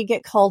usually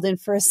get called in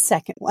for a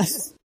second one."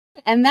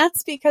 And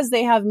that's because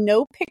they have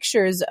no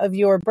pictures of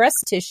your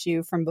breast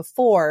tissue from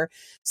before.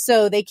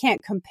 So they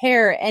can't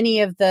compare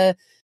any of the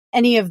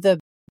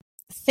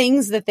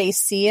things that they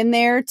see in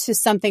there to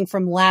something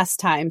from last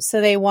time. So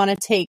they want to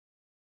take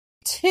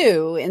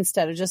two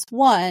instead of just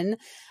one,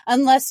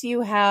 unless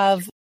you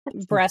have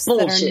breasts that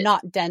are Bullshit.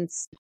 not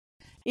dense.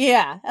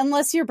 Yeah,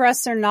 unless your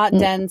breasts are not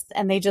dense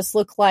and they just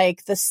look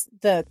like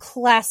the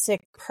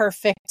classic,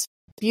 perfect,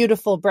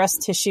 beautiful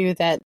breast tissue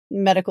that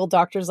medical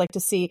doctors like to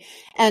see.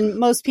 And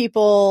most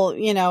people,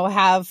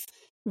 have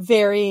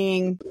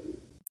varying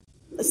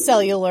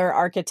cellular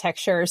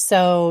architecture,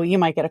 so you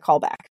might get a call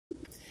back.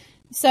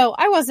 So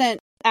I wasn't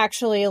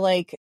actually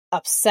like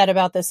upset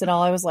about this at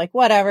all. I was like,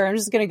 whatever, I'm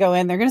just going to go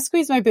in. They're going to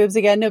squeeze my boobs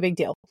again. No big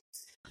deal.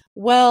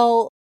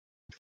 Well,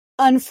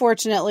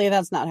 unfortunately,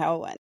 that's not how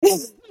it went.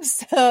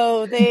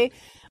 So they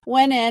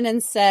went in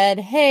and said,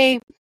 hey,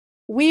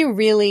 we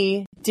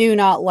really do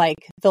not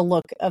like the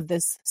look of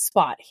this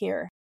spot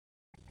here.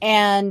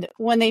 And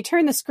when they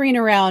turned the screen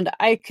around,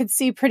 I could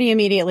see pretty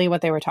immediately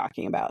what they were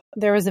talking about.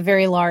 There was a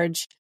very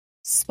large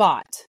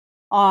spot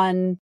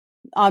on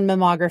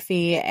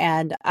mammography,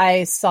 and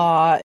I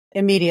saw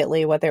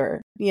immediately what they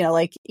were,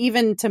 like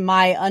even to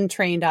my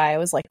untrained eye, I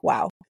was like,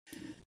 wow,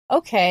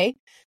 okay.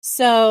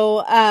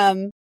 So,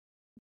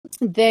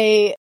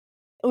 they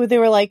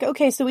were like,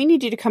 okay, so we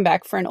need you to come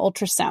back for an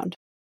ultrasound.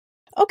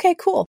 Okay,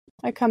 cool.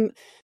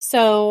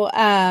 So,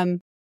 I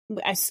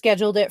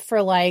scheduled it for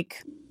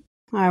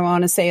I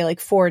want to say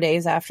 4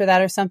 days after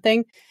that or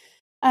something.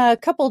 A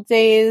couple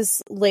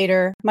days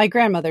later, my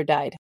grandmother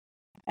died.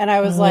 And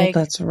I was like,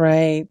 that's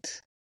right.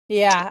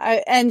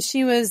 Yeah. And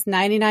she was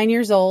 99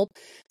 years old.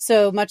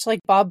 So much like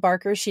Bob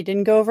Barker, she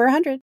didn't go over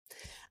 100.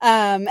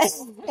 And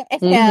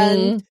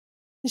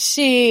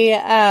she,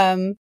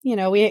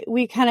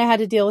 we kind of had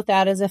to deal with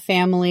that as a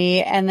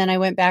family. And then I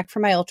went back for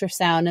my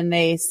ultrasound and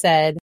they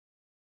said,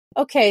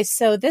 okay,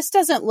 so this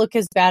doesn't look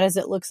as bad as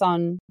it looks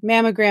on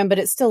mammogram, but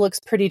it still looks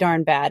pretty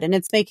darn bad. And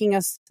it's making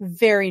us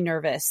very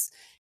nervous.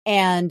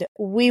 And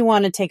we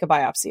want to take a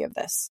biopsy of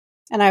this.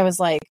 And I was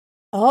like,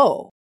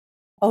 oh,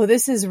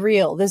 this is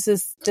real. This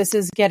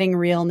is getting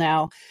real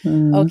now.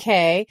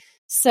 Okay.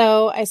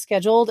 So I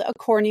scheduled a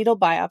core needle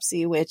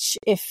biopsy, which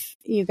if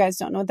you guys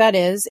don't know what that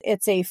is,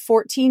 it's a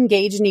 14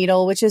 gauge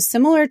needle, which is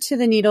similar to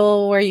the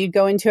needle where you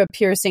go into a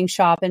piercing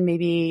shop and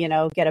maybe,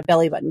 get a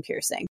belly button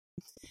piercing.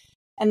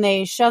 And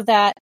they shove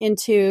that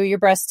into your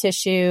breast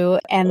tissue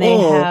and they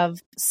have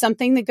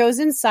something that goes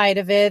inside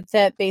of it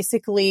that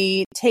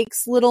basically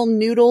takes little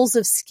noodles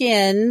of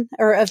skin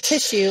or of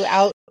tissue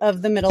out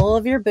of the middle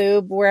of your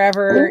boob,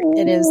 wherever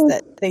it is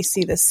that they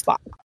see this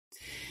spot.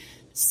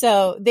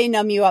 So they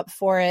numb you up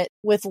for it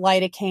with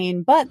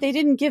lidocaine, but they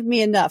didn't give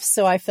me enough.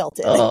 So I felt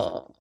it.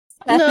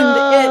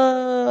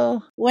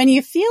 No. When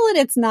you feel it,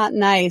 it's not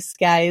nice,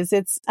 guys.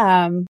 It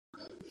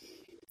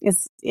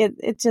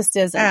just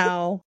isn't.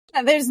 Ow.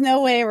 There's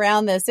no way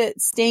around this.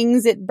 It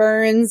stings, it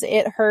burns,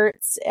 it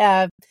hurts.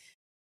 You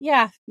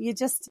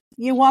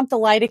want the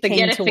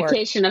lidocaine to work.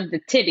 Spaghettification of the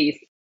titties.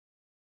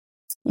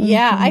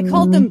 Yeah, I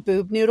called them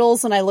boob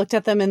noodles and I looked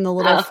at them in the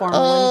little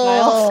formalin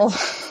vials.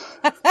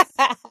 My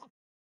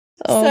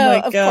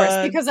God. Of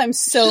course, because I'm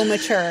so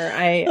mature,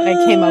 I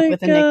came up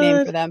with a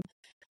nickname for them.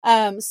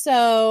 I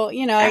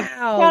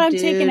got them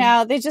taken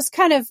out. They just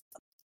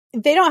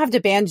they don't have to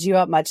bandage you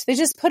up much. They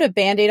just put a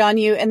Band-Aid on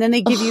you and then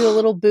they give you a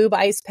little boob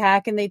ice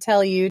pack and they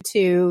tell you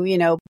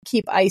to,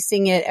 keep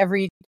icing it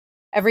every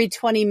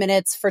 20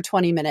 minutes for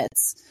 20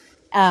 minutes.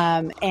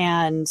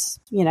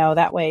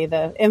 That way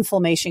the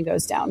inflammation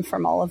goes down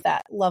from all of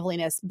that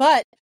loveliness.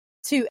 But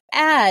to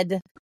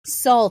add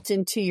salt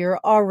into your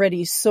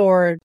already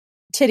sore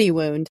titty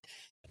wound,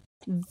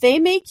 they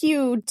make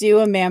you do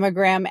a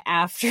mammogram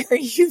after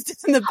you've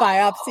done the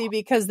biopsy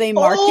because they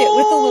mark it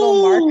with a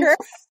little marker.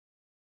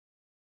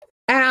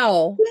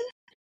 Ow.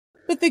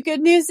 But the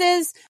good news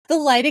is the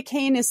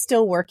lidocaine is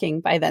still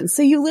working by then.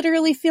 So you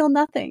literally feel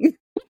nothing.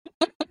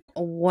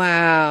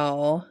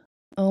 Wow.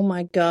 Oh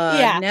my God.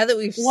 Yeah. Now that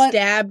we've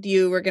stabbed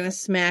you, we're going to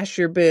smash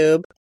your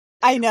boob.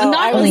 I know. Well,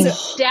 not only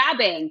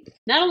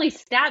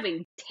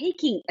stabbing,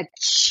 taking a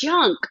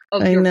chunk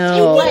of your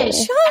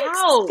flesh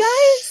out.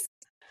 Guys.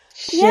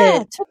 Shit.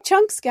 Yeah, took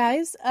chunks,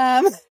 guys.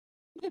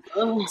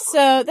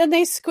 So then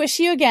they squish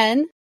you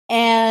again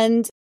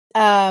and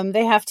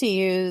they have to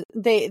use,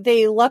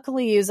 they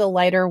luckily use a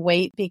lighter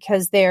weight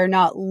because they're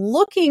not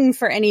looking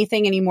for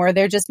anything anymore.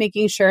 They're just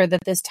making sure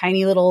that this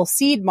tiny little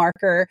seed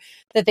marker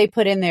that they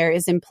put in there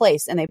is in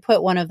place. And they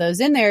put one of those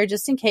in there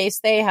just in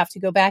case they have to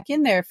go back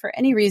in there for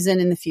any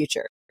reason in the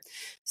future.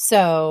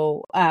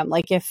 So,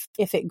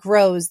 if it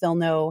grows, they'll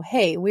know,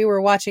 hey, we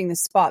were watching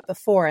this spot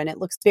before and it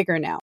looks bigger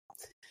now.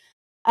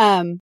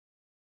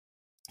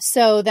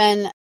 So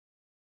then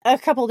a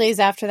couple days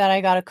after that,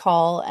 I got a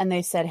call and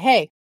they said,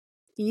 hey,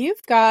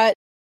 you've got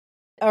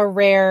a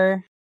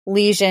rare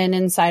lesion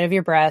inside of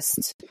your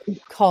breast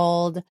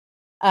called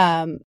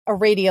a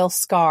radial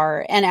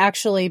scar. And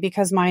actually,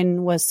 because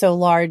mine was so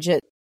large,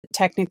 it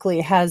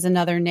technically has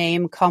another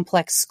name,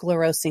 complex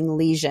sclerosing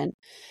lesion.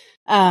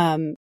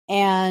 And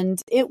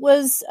it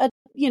was a,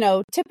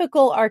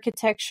 typical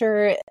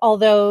architecture,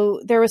 although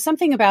there was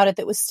something about it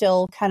that was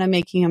still kind of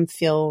making them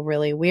feel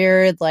really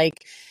weird.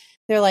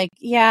 They're like,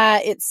 yeah,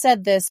 it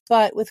said this,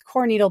 but with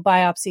core needle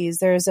biopsies,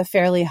 there's a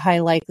fairly high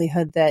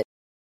likelihood that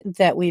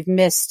we've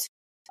missed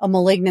a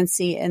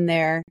malignancy in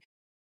there.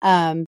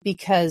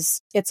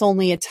 because it's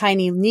only a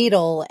tiny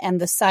needle and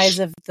the size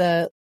of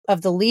the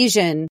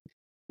lesion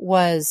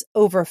was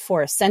over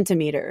 4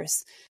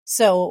 centimeters.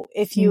 So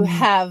if you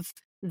have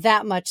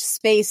that much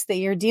space that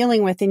you're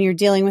dealing with and you're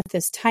dealing with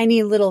this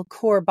tiny little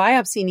core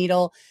biopsy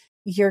needle,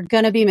 you're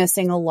going to be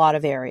missing a lot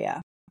of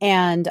area.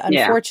 And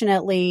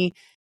unfortunately,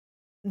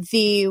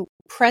 the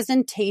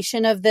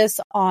presentation of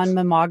this on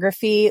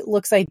mammography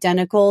looks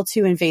identical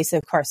to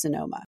invasive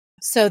carcinoma.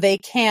 So they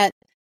can't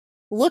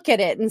look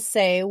at it and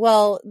say,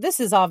 well, this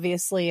is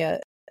obviously a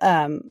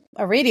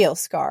radial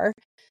scar.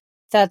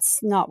 That's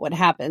not what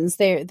happens.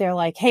 They're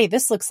like, hey,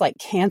 this looks like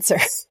cancer.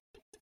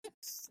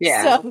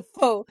 Yeah.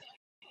 So,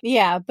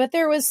 yeah, but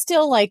there was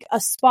still like a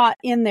spot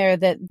in there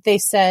that they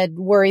said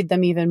worried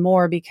them even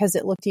more because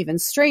it looked even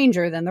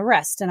stranger than the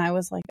rest. And I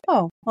was like,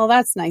 oh, well,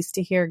 that's nice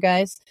to hear,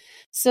 guys.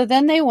 So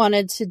then they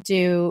wanted to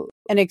do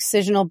an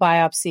excisional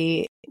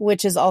biopsy,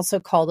 which is also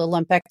called a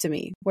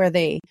lumpectomy, where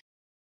they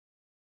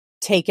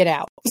take it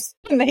out.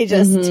 They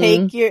just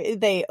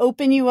they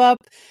open you up,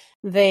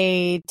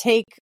 they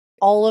take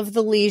all of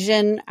the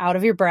lesion out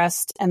of your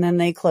breast, and then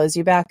they close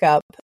you back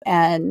up.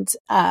 And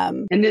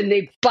then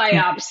they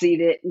biopsied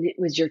it, and it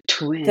was your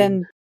twin.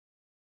 Then,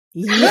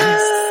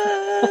 yes.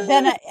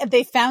 Then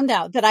they found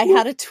out that I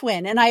had a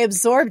twin, and I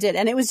absorbed it,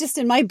 and it was just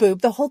in my boob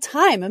the whole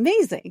time.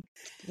 Amazing.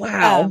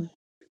 Wow.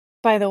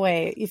 By the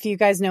way, if you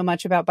guys know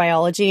much about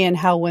biology and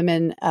how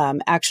women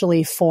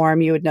actually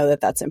form, you would know that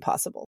that's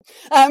impossible.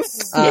 Yeah.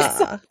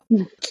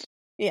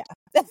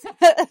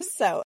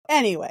 So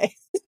anyway.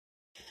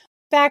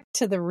 Back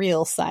to the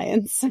real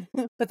science.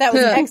 But that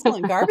was an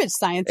excellent garbage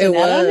science. It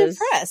was. I'm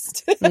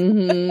impressed.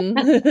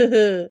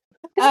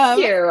 Thank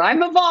you.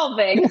 I'm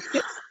evolving.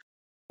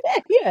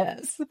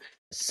 Yes.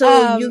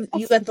 So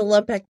you got the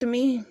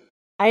lumpectomy?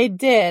 I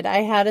did. I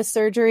had a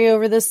surgery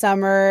over the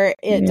summer.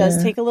 It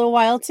does take a little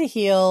while to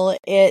heal.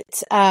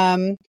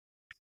 I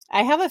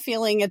have a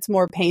feeling it's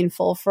more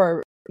painful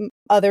for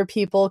other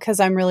people because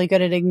I'm really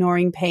good at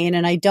ignoring pain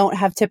and I don't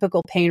have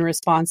typical pain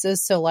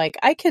responses. So like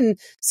I can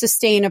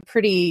sustain a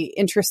pretty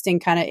interesting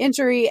kind of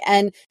injury,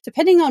 and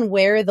depending on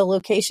where the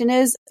location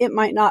is, it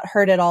might not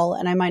hurt at all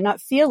and I might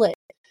not feel it.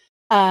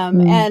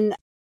 And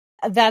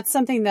that's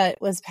something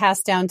that was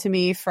passed down to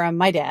me from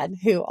my dad,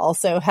 who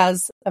also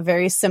has a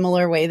very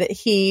similar way that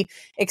he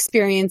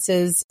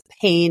experiences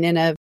pain in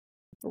a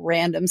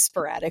random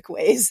sporadic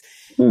ways.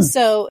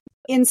 So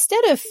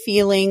instead of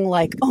feeling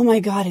like, oh my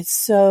God, it's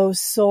so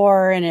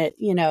sore and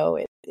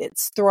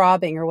it's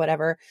throbbing or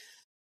whatever,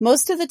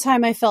 most of the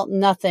time I felt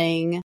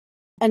nothing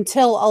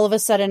until all of a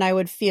sudden I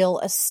would feel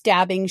a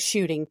stabbing,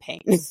 shooting pain.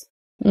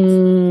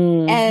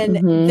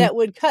 And that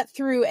would cut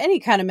through any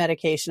kind of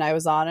medication I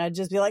was on. I'd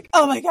just be like,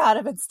 oh my God,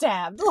 I've been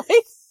stabbed.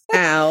 Like,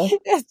 ow.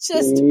 It's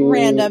just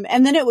random.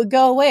 And then it would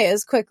go away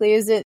as quickly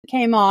as it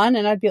came on.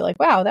 And I'd be like,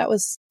 wow, that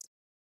was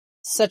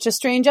such a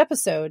strange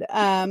episode.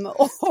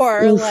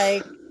 Or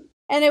like,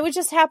 and it would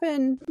just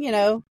happen,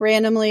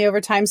 randomly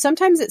over time.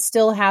 Sometimes it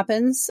still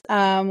happens,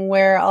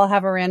 where I'll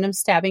have a random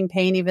stabbing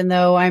pain, even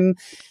though I'm,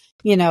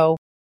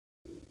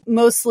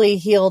 mostly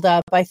healed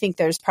up. I think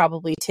there's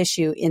probably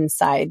tissue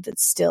inside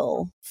that's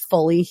still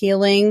fully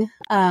healing.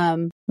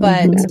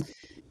 But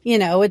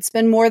it's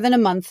been more than a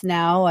month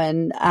now.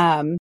 And,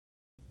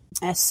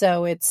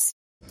 so it's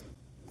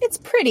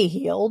pretty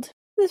healed.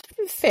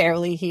 It's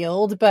fairly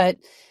healed, but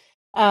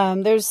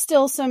there's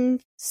still some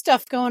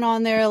stuff going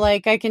on there.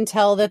 Like I can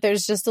tell that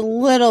there's just a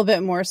little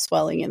bit more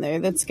swelling in there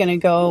that's going to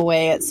go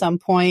away at some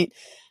point.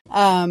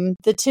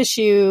 The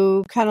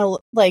tissue kind of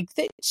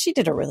she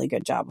did a really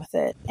good job with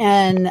it.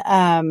 And,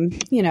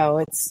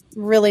 it's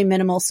really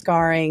minimal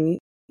scarring.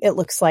 It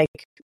looks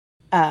like,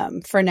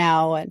 for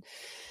now.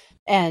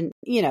 And,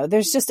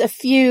 there's just a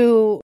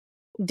few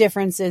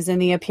differences in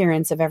the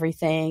appearance of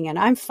everything. And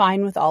I'm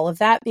fine with all of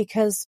that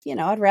because,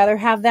 I'd rather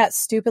have that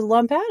stupid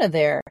lump out of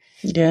there.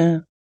 Yeah.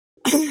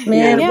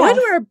 Man, why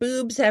do our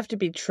boobs have to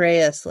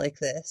betray us like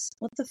this?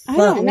 What the fuck? I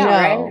don't know,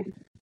 right?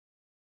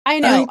 I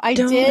know. I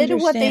did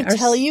understand. what they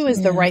tell you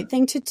is the right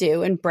thing to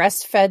do and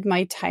breastfed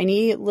my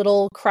tiny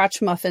little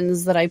crotch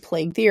muffins that I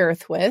plagued the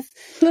earth with.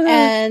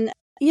 And,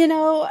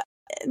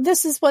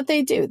 this is what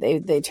they do.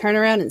 They turn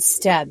around and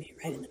stab me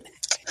right in the back.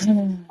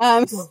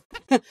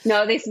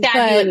 No, they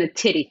stab you in the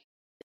titty.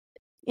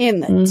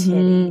 In the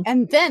titty.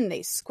 And then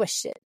they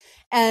squish it.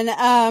 And,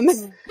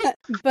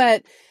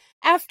 but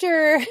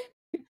after a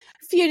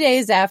few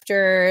days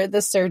after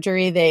the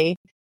surgery, they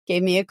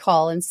gave me a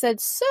call and said,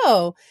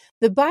 so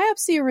the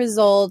biopsy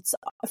results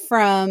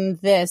from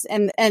this,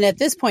 and at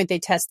this point they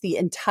test the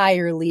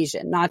entire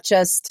lesion, not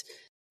just,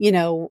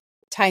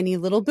 tiny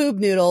little boob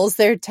noodles.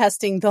 They're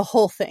testing the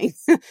whole thing.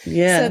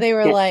 Yeah. So they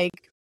were like,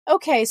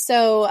 okay,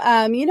 so,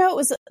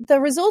 the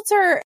results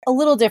are a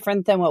little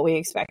different than what we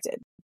expected.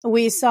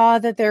 We saw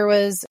that there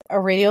was a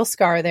radial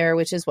scar there,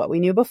 which is what we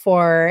knew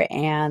before.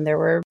 And there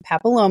were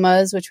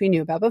papillomas, which we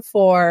knew about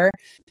before,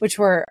 which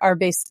were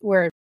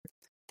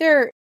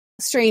they're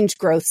strange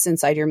growths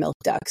inside your milk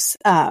ducts.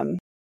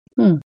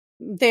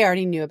 They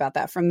already knew about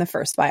that from the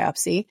first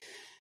biopsy,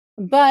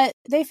 but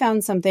they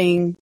found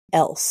something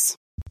else.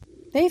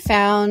 They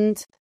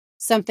found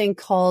something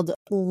called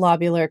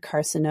lobular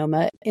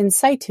carcinoma in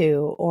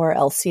situ, or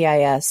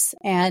LCIS.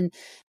 And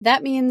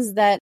that means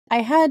that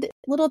I had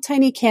little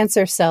tiny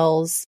cancer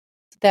cells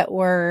that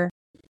were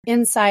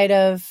inside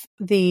of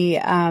the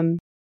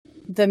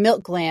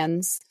milk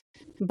glands,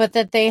 but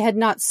that they had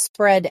not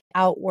spread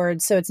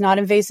outward. So it's not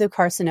invasive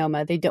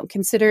carcinoma. They don't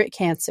consider it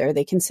cancer.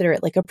 They consider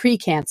it like a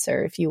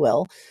precancer, if you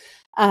will.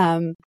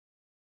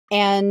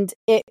 And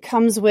it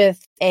comes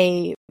with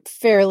a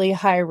fairly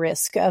high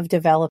risk of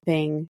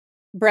developing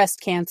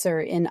breast cancer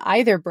in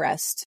either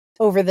breast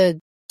over the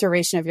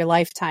duration of your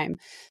lifetime.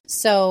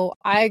 So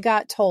I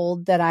got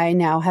told that I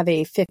now have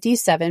a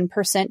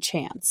 57%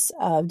 chance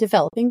of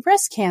developing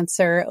breast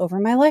cancer over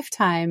my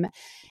lifetime.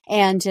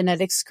 And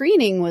genetic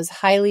screening was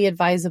highly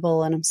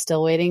advisable, and I'm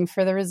still waiting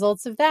for the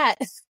results of that.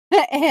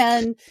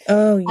 And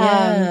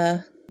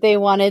they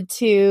want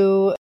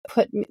to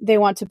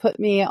put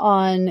me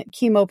on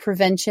chemo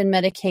prevention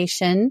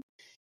medication,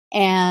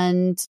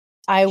 and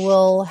I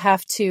will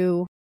have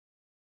to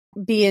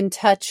be in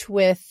touch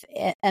with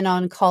an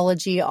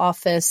oncology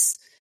office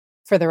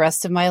for the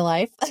rest of my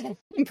life.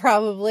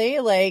 Probably,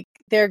 like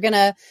they're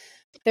gonna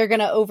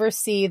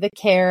oversee the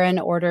care and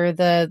order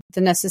the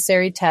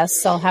necessary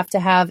tests. I'll have to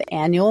have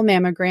annual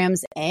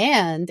mammograms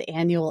and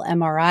annual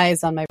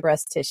MRIs on my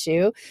breast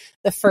tissue.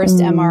 The first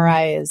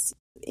MRI is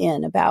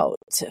in about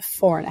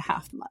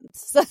 4.5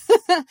 months.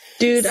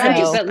 Dude,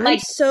 I'm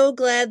so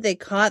glad they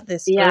caught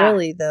this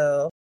early,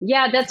 though.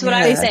 Yeah, that's what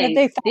I was saying.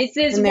 This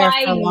is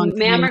why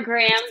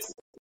mammograms,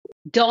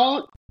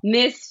 don't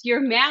miss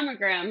your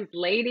mammograms,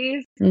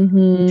 ladies.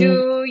 Mm-hmm.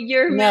 Do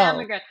your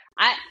mammogram.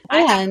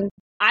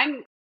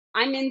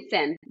 I'm in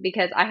sin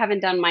because I haven't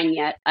done mine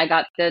yet. I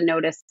got the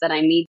notice that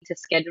I need to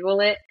schedule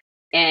it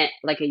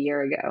like a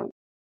year ago,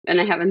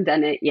 and I haven't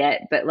done it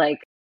yet. But like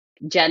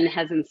Jen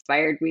has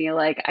inspired me.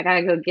 Like I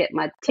gotta go get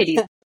my titty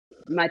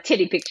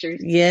pictures.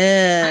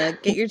 Yeah,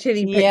 get your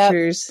titty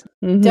pictures.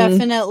 Mm-hmm.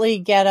 Definitely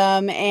get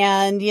them,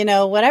 and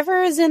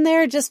whatever is in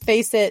there, just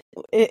face it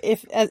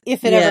if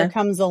it ever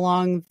comes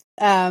along.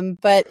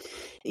 But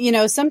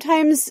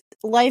sometimes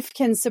life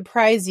can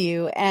surprise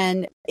you,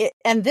 and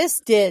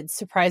this did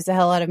surprise the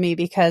hell out of me,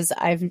 because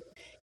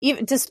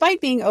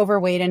despite being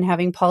overweight and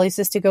having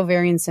polycystic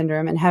ovarian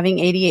syndrome and having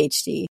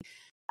ADHD,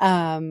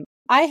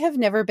 I have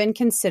never been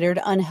considered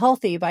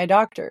unhealthy by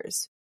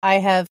doctors. I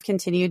have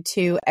continued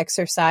to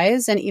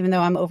exercise, and even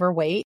though I'm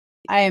overweight,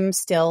 I am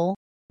still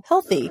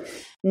healthy.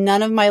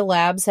 None of my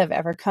labs have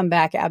ever come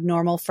back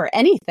abnormal for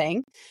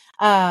anything.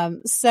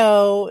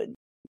 So,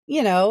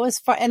 as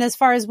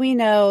far as we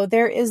know,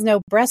 there is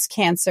no breast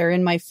cancer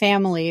in my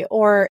family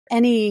or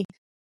any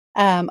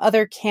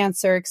other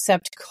cancer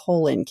except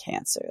colon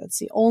cancer. That's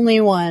the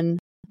only one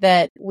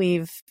that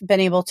we've been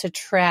able to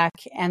track,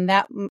 and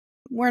that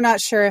we're not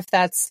sure if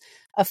that's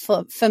a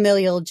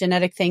familial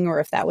genetic thing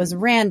or if that was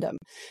random.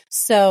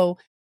 So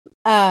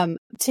to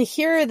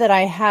hear that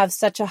I have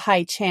such a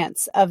high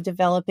chance of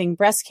developing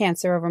breast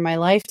cancer over my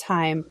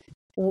lifetime,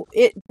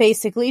 it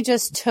basically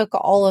just took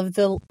all of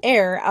the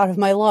air out of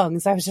my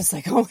lungs. I was just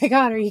like, oh my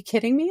God, are you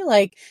kidding me?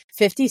 Like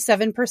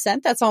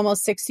 57%, that's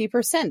almost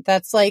 60%.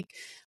 That's like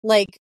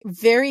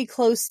very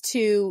close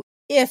to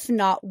if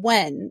not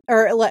when,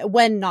 or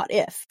when not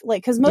if,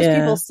 like, because most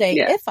people say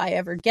if I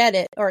ever get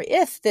it or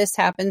if this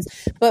happens,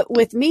 but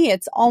with me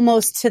it's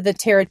almost to the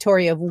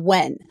territory of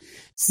when.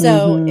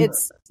 So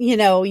it's,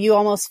 you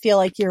almost feel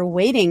like you're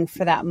waiting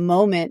for that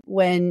moment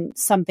when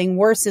something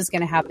worse is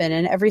going to happen.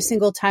 And every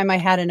single time I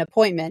had an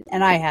appointment,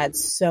 and I had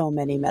so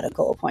many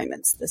medical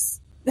appointments this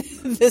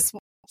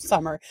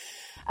summer,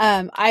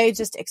 I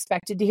just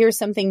expected to hear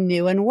something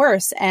new and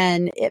worse,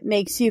 and it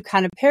makes you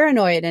kind of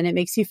paranoid and it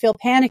makes you feel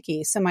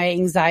panicky. So my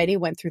anxiety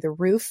went through the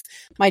roof.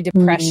 My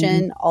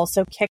depression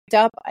also kicked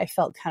up. I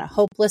felt kind of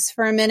hopeless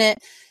for a minute.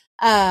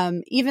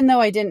 Even though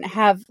I didn't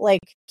have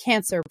like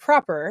cancer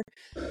proper,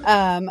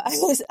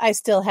 I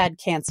still had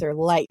cancer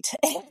light.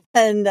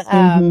 And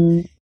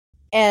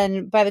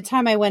by the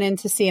time I went in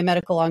to see a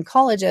medical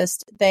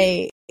oncologist,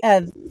 the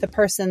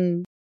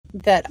person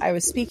that I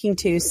was speaking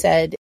to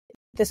said,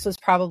 this was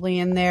probably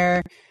in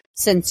there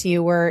since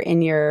you were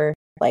in your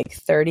like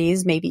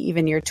 30s, maybe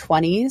even your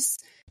 20s,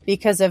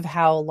 because of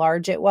how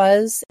large it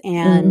was.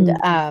 And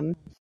Could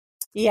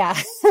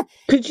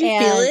you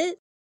feel it?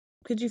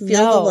 Could you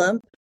feel the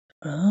lump?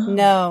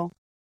 Oh.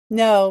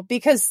 No,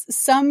 because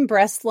some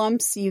breast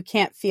lumps you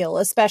can't feel,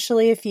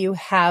 especially if you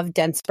have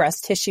dense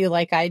breast tissue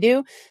like I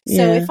do.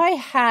 So if I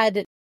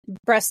had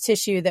breast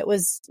tissue that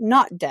was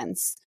not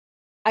dense,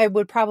 I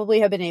would probably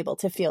have been able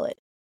to feel it.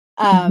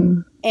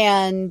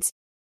 And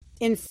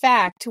in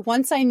fact,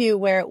 once I knew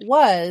where it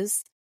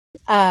was,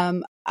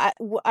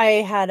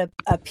 I had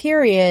a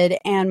period,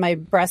 and my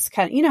breasts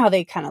kind of, how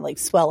they kind of like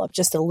swell up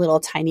just a little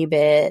tiny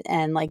bit,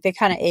 and like they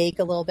kind of ache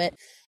a little bit.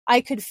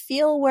 I could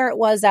feel where it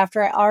was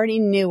after I already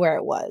knew where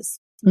it was.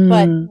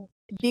 But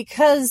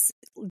because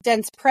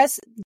dense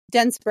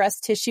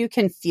breast tissue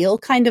can feel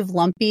kind of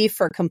lumpy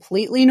for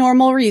completely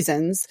normal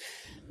reasons,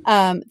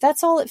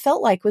 That's all it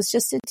felt like, was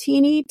just a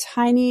teeny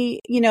tiny,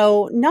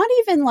 not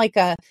even like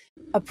a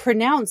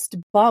pronounced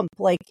bump.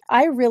 Like,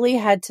 I really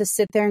had to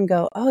sit there and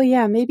go, oh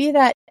yeah, maybe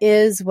that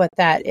is what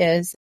that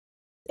is.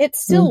 It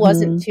still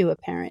wasn't too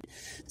apparent.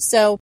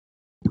 So,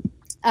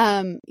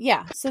 so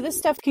this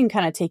stuff can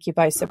kind of take you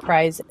by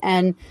surprise.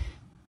 And,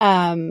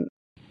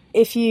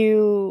 if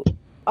you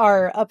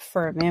are up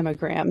for a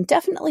mammogram,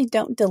 definitely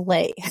don't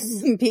delay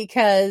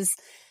because,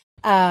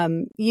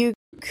 you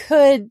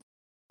could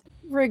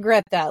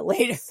regret that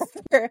later.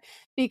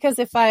 Because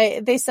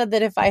they said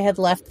that if I had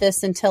left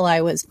this until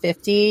I was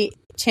 50,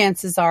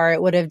 chances are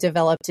it would have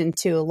developed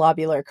into a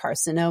lobular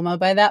carcinoma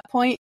by that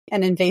point,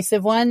 an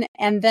invasive one.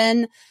 And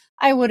then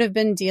I would have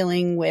been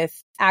dealing with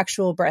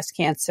actual breast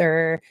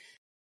cancer,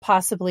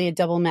 possibly a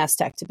double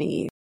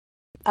mastectomy,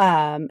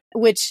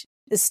 which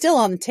is still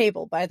on the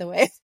table, by the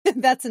way.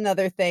 That's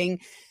another thing.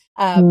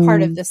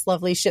 Part of this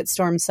lovely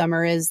shitstorm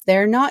summer is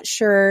they're not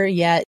sure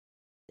yet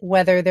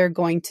whether they're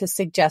going to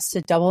suggest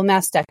a double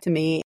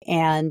mastectomy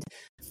and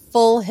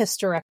full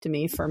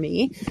hysterectomy for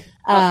me.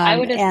 I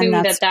would assume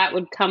that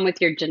would come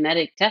with your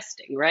genetic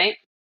testing, right?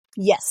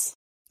 Yes.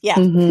 Yeah.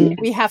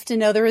 We have to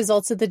know the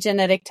results of the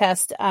genetic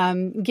test.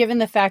 Given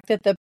the fact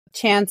that the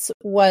chance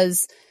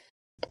was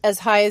as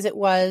high as it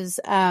was,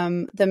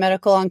 the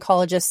medical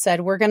oncologist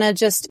said, we're going to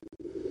just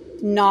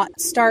not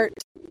start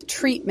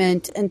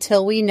treatment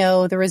until we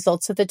know the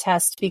results of the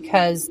test,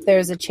 because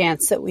there's a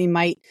chance that we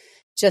might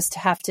just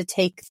have to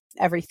take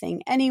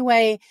everything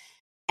anyway.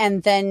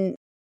 And then,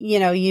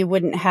 you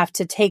wouldn't have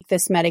to take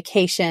this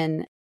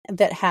medication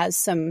that has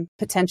some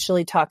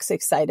potentially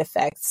toxic side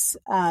effects.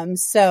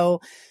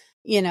 So,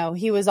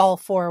 he was all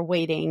for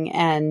waiting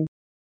and,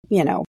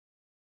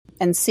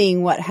 and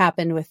seeing what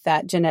happened with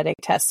that genetic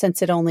test,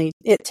 since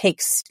it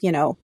takes,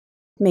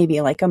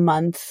 maybe like a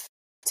month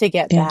to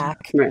get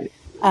back. Right.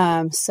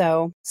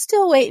 So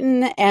still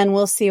waiting, and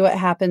we'll see what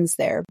happens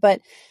there. But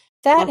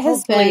that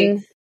has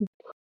been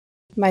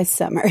my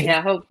summer.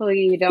 Yeah,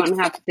 hopefully you don't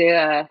have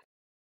to,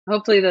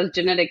 hopefully those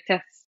genetic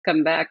tests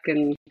come back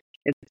and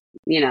it's,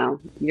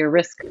 your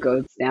risk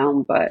goes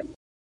down, but.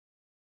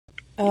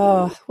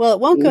 Oh, well, it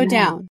won't go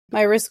down.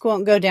 My risk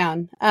won't go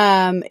down.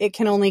 It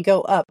can only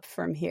go up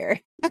from here.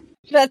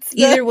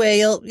 Either way,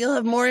 you'll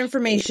have more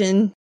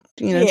information,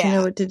 to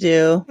know what to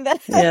do.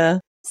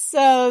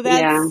 So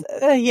that's,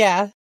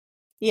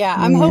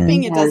 I'm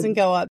hoping it doesn't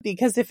go up,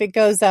 because if it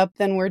goes up,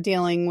 then we're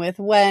dealing with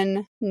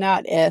when,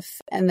 not if.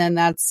 And then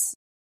that's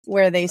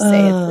where they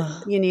say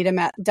you need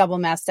a double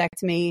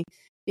mastectomy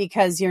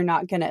because you're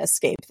not going to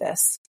escape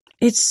this.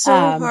 It's so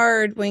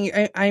hard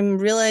when I'm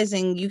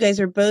realizing you guys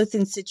are both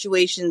in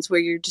situations where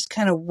you're just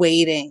kind of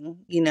waiting,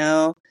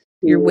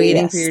 you're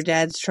waiting for your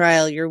dad's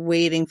trial. You're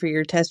waiting for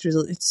your test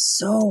result. It's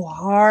so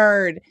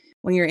hard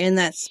when you're in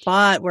that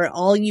spot where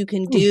all you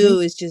can do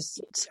is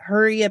just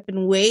hurry up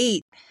and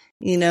wait,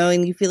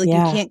 and you feel like you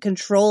can't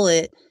control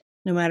it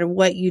no matter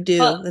what you do.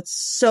 That's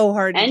so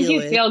hard to deal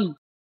with.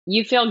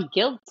 You feel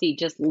guilty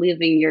just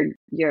living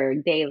your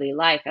daily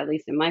life, at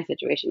least in my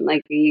situation.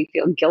 Like, you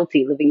feel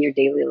guilty living your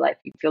daily life.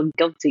 You feel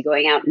guilty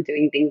going out and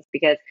doing things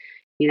because,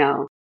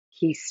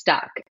 he's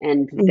stuck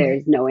and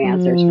there's no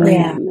answers for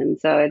him. And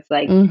so it's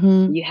like,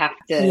 you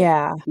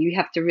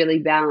have to really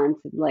balance,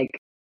 like,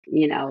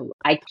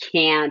 I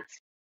can't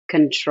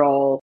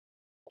control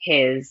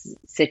his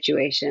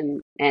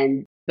situation,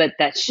 but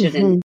that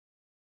shouldn't.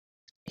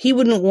 He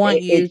wouldn't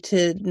want you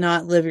to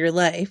not live your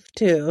life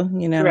too,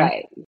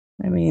 Right.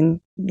 I mean,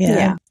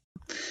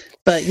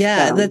 but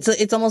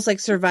it's almost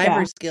like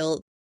survivor's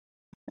guilt,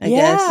 I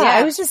guess. Yeah,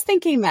 I was just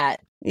thinking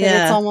that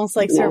it's almost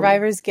like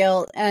survivor's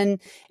guilt.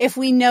 And if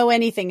we know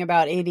anything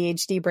about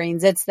ADHD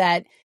brains, it's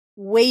that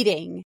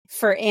waiting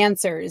for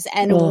answers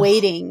and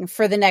waiting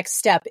for the next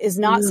step is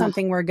not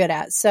something we're good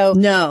at. So,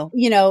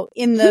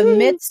 in the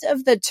midst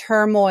of the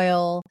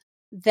turmoil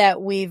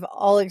that we've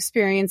all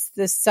experienced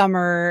this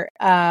summer,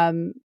 a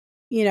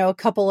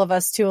couple of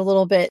us to a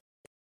little bit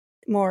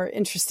more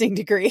interesting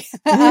degree.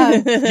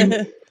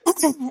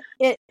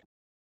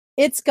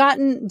 It's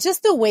gotten,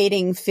 just the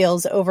waiting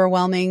feels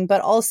overwhelming,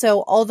 but also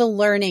all the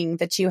learning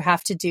that you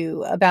have to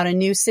do about a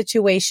new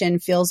situation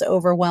feels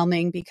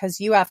overwhelming, because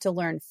you have to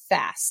learn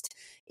fast.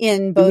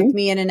 In both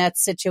me and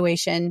Annette's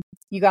situation,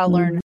 you got to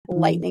learn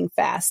lightning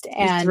fast.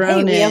 And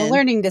hey, we have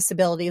learning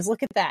disabilities.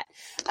 Look at that.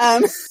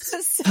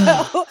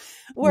 So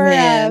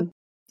we're,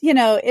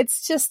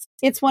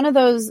 it's one of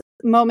those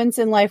moments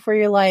in life where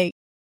you're like,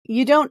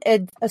 you don't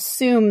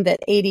assume that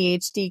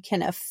ADHD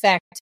can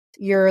affect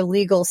your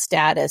legal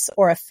status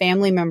or a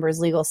family member's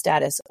legal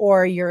status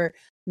or your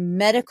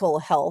medical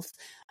health,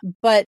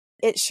 but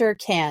it sure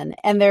can.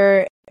 And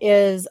there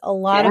is a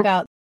lot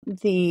about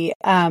the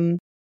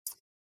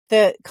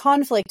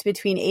conflict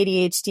between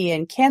ADHD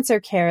and cancer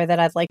care that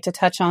I'd like to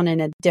touch on in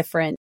a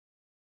different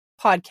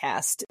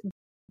podcast.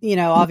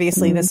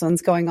 Obviously this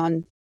one's going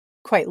on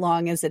quite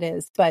long as it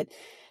is, but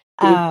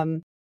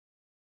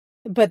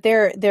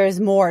there's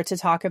more to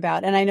talk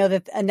about. And I know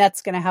that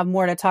Annette's going to have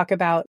more to talk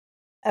about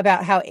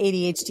how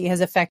ADHD has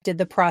affected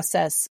the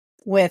process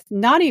with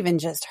not even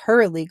just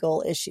her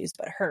legal issues,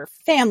 but her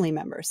family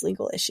members'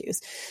 legal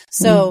issues.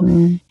 So,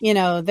 you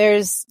know,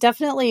 there's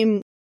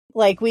definitely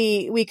like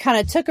we kind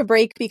of took a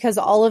break because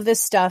all of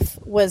this stuff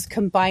was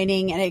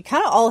combining and it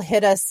kind of all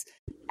hit us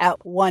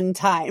at one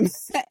time.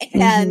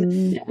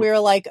 And we were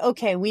like,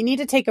 okay, we need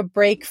to take a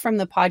break from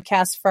the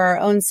podcast for our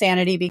own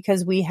sanity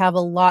because we have a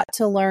lot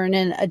to learn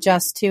and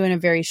adjust to in a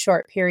very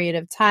short period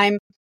of time.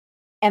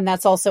 And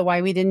that's also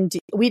why we didn't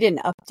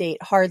update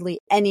hardly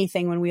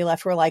anything when we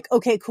left. We're like,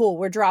 okay, cool,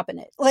 we're dropping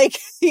it. Like,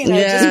 you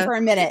know, just for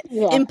a minute.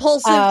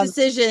 Impulsive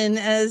decision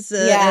as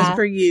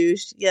per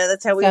usual. Yeah,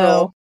 that's how we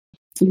roll.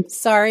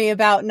 Sorry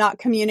about not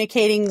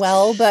communicating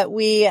well, but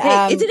we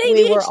it's an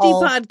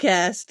ADHD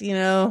podcast, you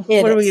know.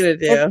 What are we gonna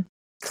do?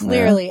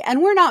 Clearly.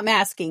 And we're not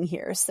masking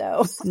here,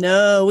 so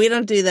no, we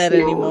don't do that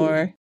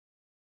anymore.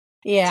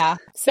 Yeah.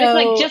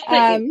 So just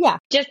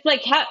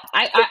like have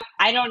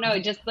I don't know,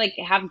 just like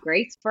have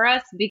grace for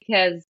us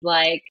because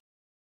like,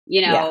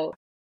 you know,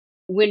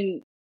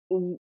 when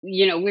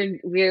you know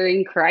we're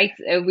in crisis,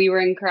 we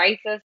were in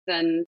crisis,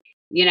 and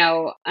you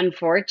know,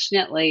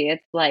 unfortunately,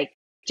 it's like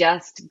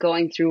just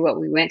going through what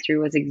we went through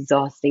was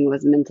exhausting. It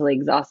was mentally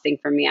exhausting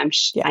for me.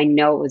 I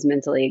know it was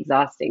mentally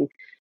exhausting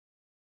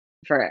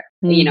for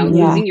you know,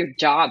 losing your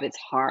job is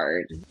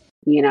hard,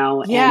 you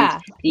know,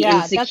 and the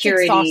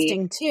insecurity. That's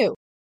exhausting too.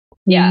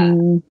 Yeah.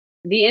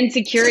 The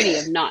insecurity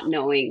of not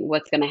knowing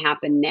what's going to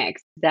happen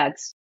next.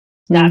 That's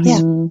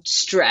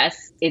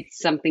stress. It's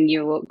something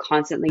you will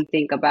constantly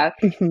think about.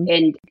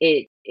 And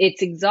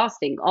it's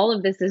exhausting. All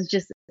of this is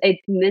just,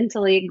 it's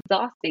mentally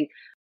exhausting,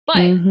 but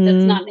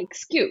that's not an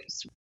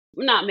excuse.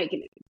 We're not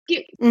making an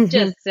excuse.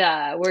 Just,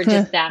 we're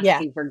just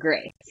asking for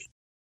grace.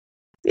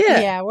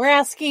 Yeah. We're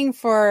asking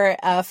for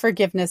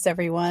forgiveness,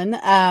 everyone.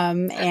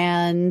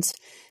 And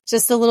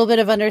just a little bit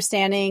of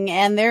understanding.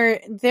 And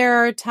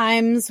there are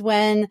times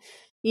when,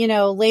 you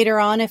know, later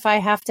on, if I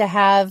have to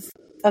have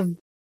a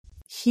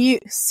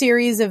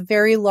series of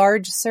very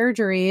large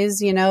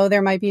surgeries, you know,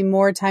 there might be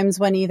more times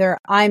when either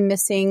I'm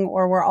missing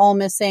or we're all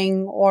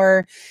missing,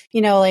 or,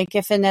 you know, like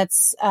if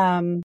Annette's,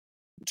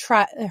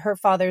 her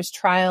father's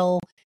trial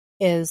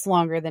is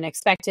longer than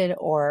expected,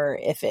 or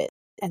if it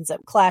ends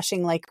up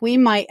clashing, like we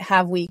might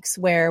have weeks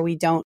where we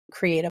don't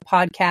create a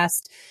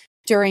podcast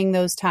during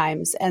those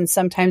times. And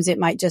sometimes it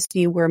might just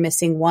be we're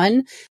missing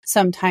one.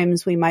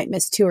 Sometimes we might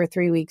miss 2 or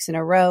 3 weeks in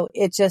a row.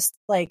 It just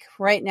like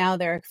right now,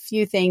 there are a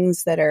few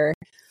things that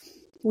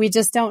we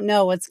just don't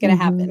know what's going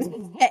to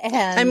happen.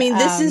 And, I mean,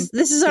 this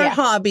is our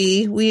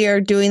hobby. We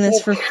are doing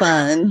this for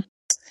fun.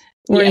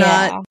 We're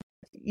not,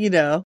 you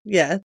know,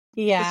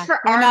 It's for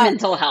our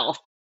mental health.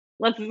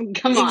 Let's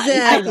come on.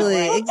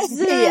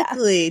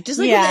 Exactly. Just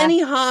like with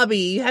any hobby,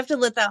 you have to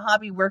let that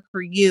hobby work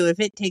for you. If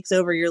it takes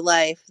over your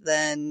life,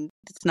 then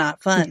it's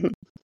not fun.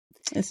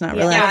 It's not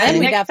relaxing.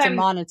 We'd have to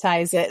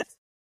monetize it.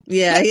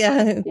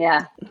 Yeah.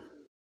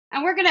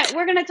 And we're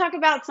gonna talk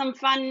about some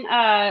fun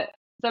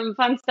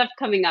stuff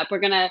coming up. We're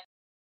gonna,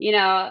 you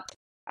know,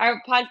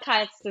 our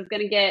podcast is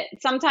gonna get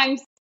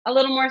sometimes a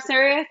little more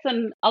serious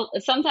and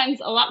sometimes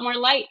a lot more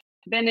light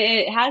than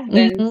it has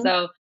been.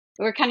 So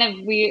we're kind of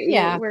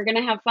we're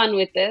gonna have fun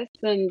with this,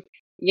 and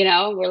you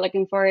know, we're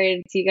looking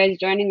forward to you guys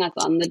joining us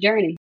on the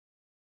journey.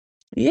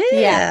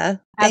 Yeah.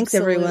 Thanks,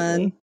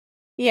 everyone.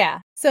 Yeah.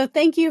 So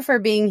thank you for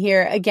being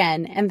here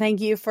again, and thank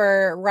you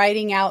for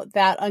riding out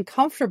that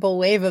uncomfortable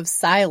wave of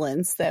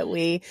silence that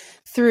we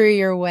threw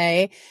your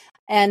way.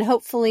 And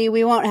hopefully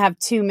we won't have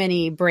too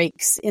many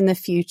breaks in the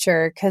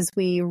future, because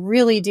we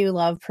really do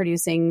love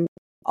producing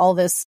all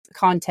this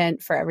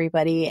content for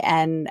everybody,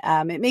 and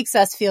it makes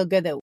us feel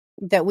good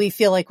that we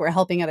feel like we're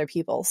helping other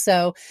people.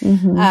 So,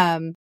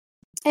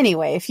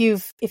 anyway, if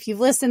you've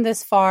listened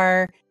this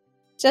far,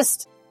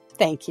 just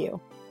thank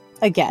you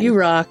again. You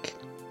rock.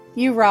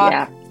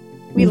 Yeah.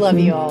 We love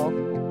you all.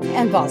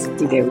 And Basil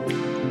Tov. You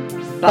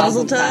do.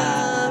 Basil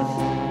Tov.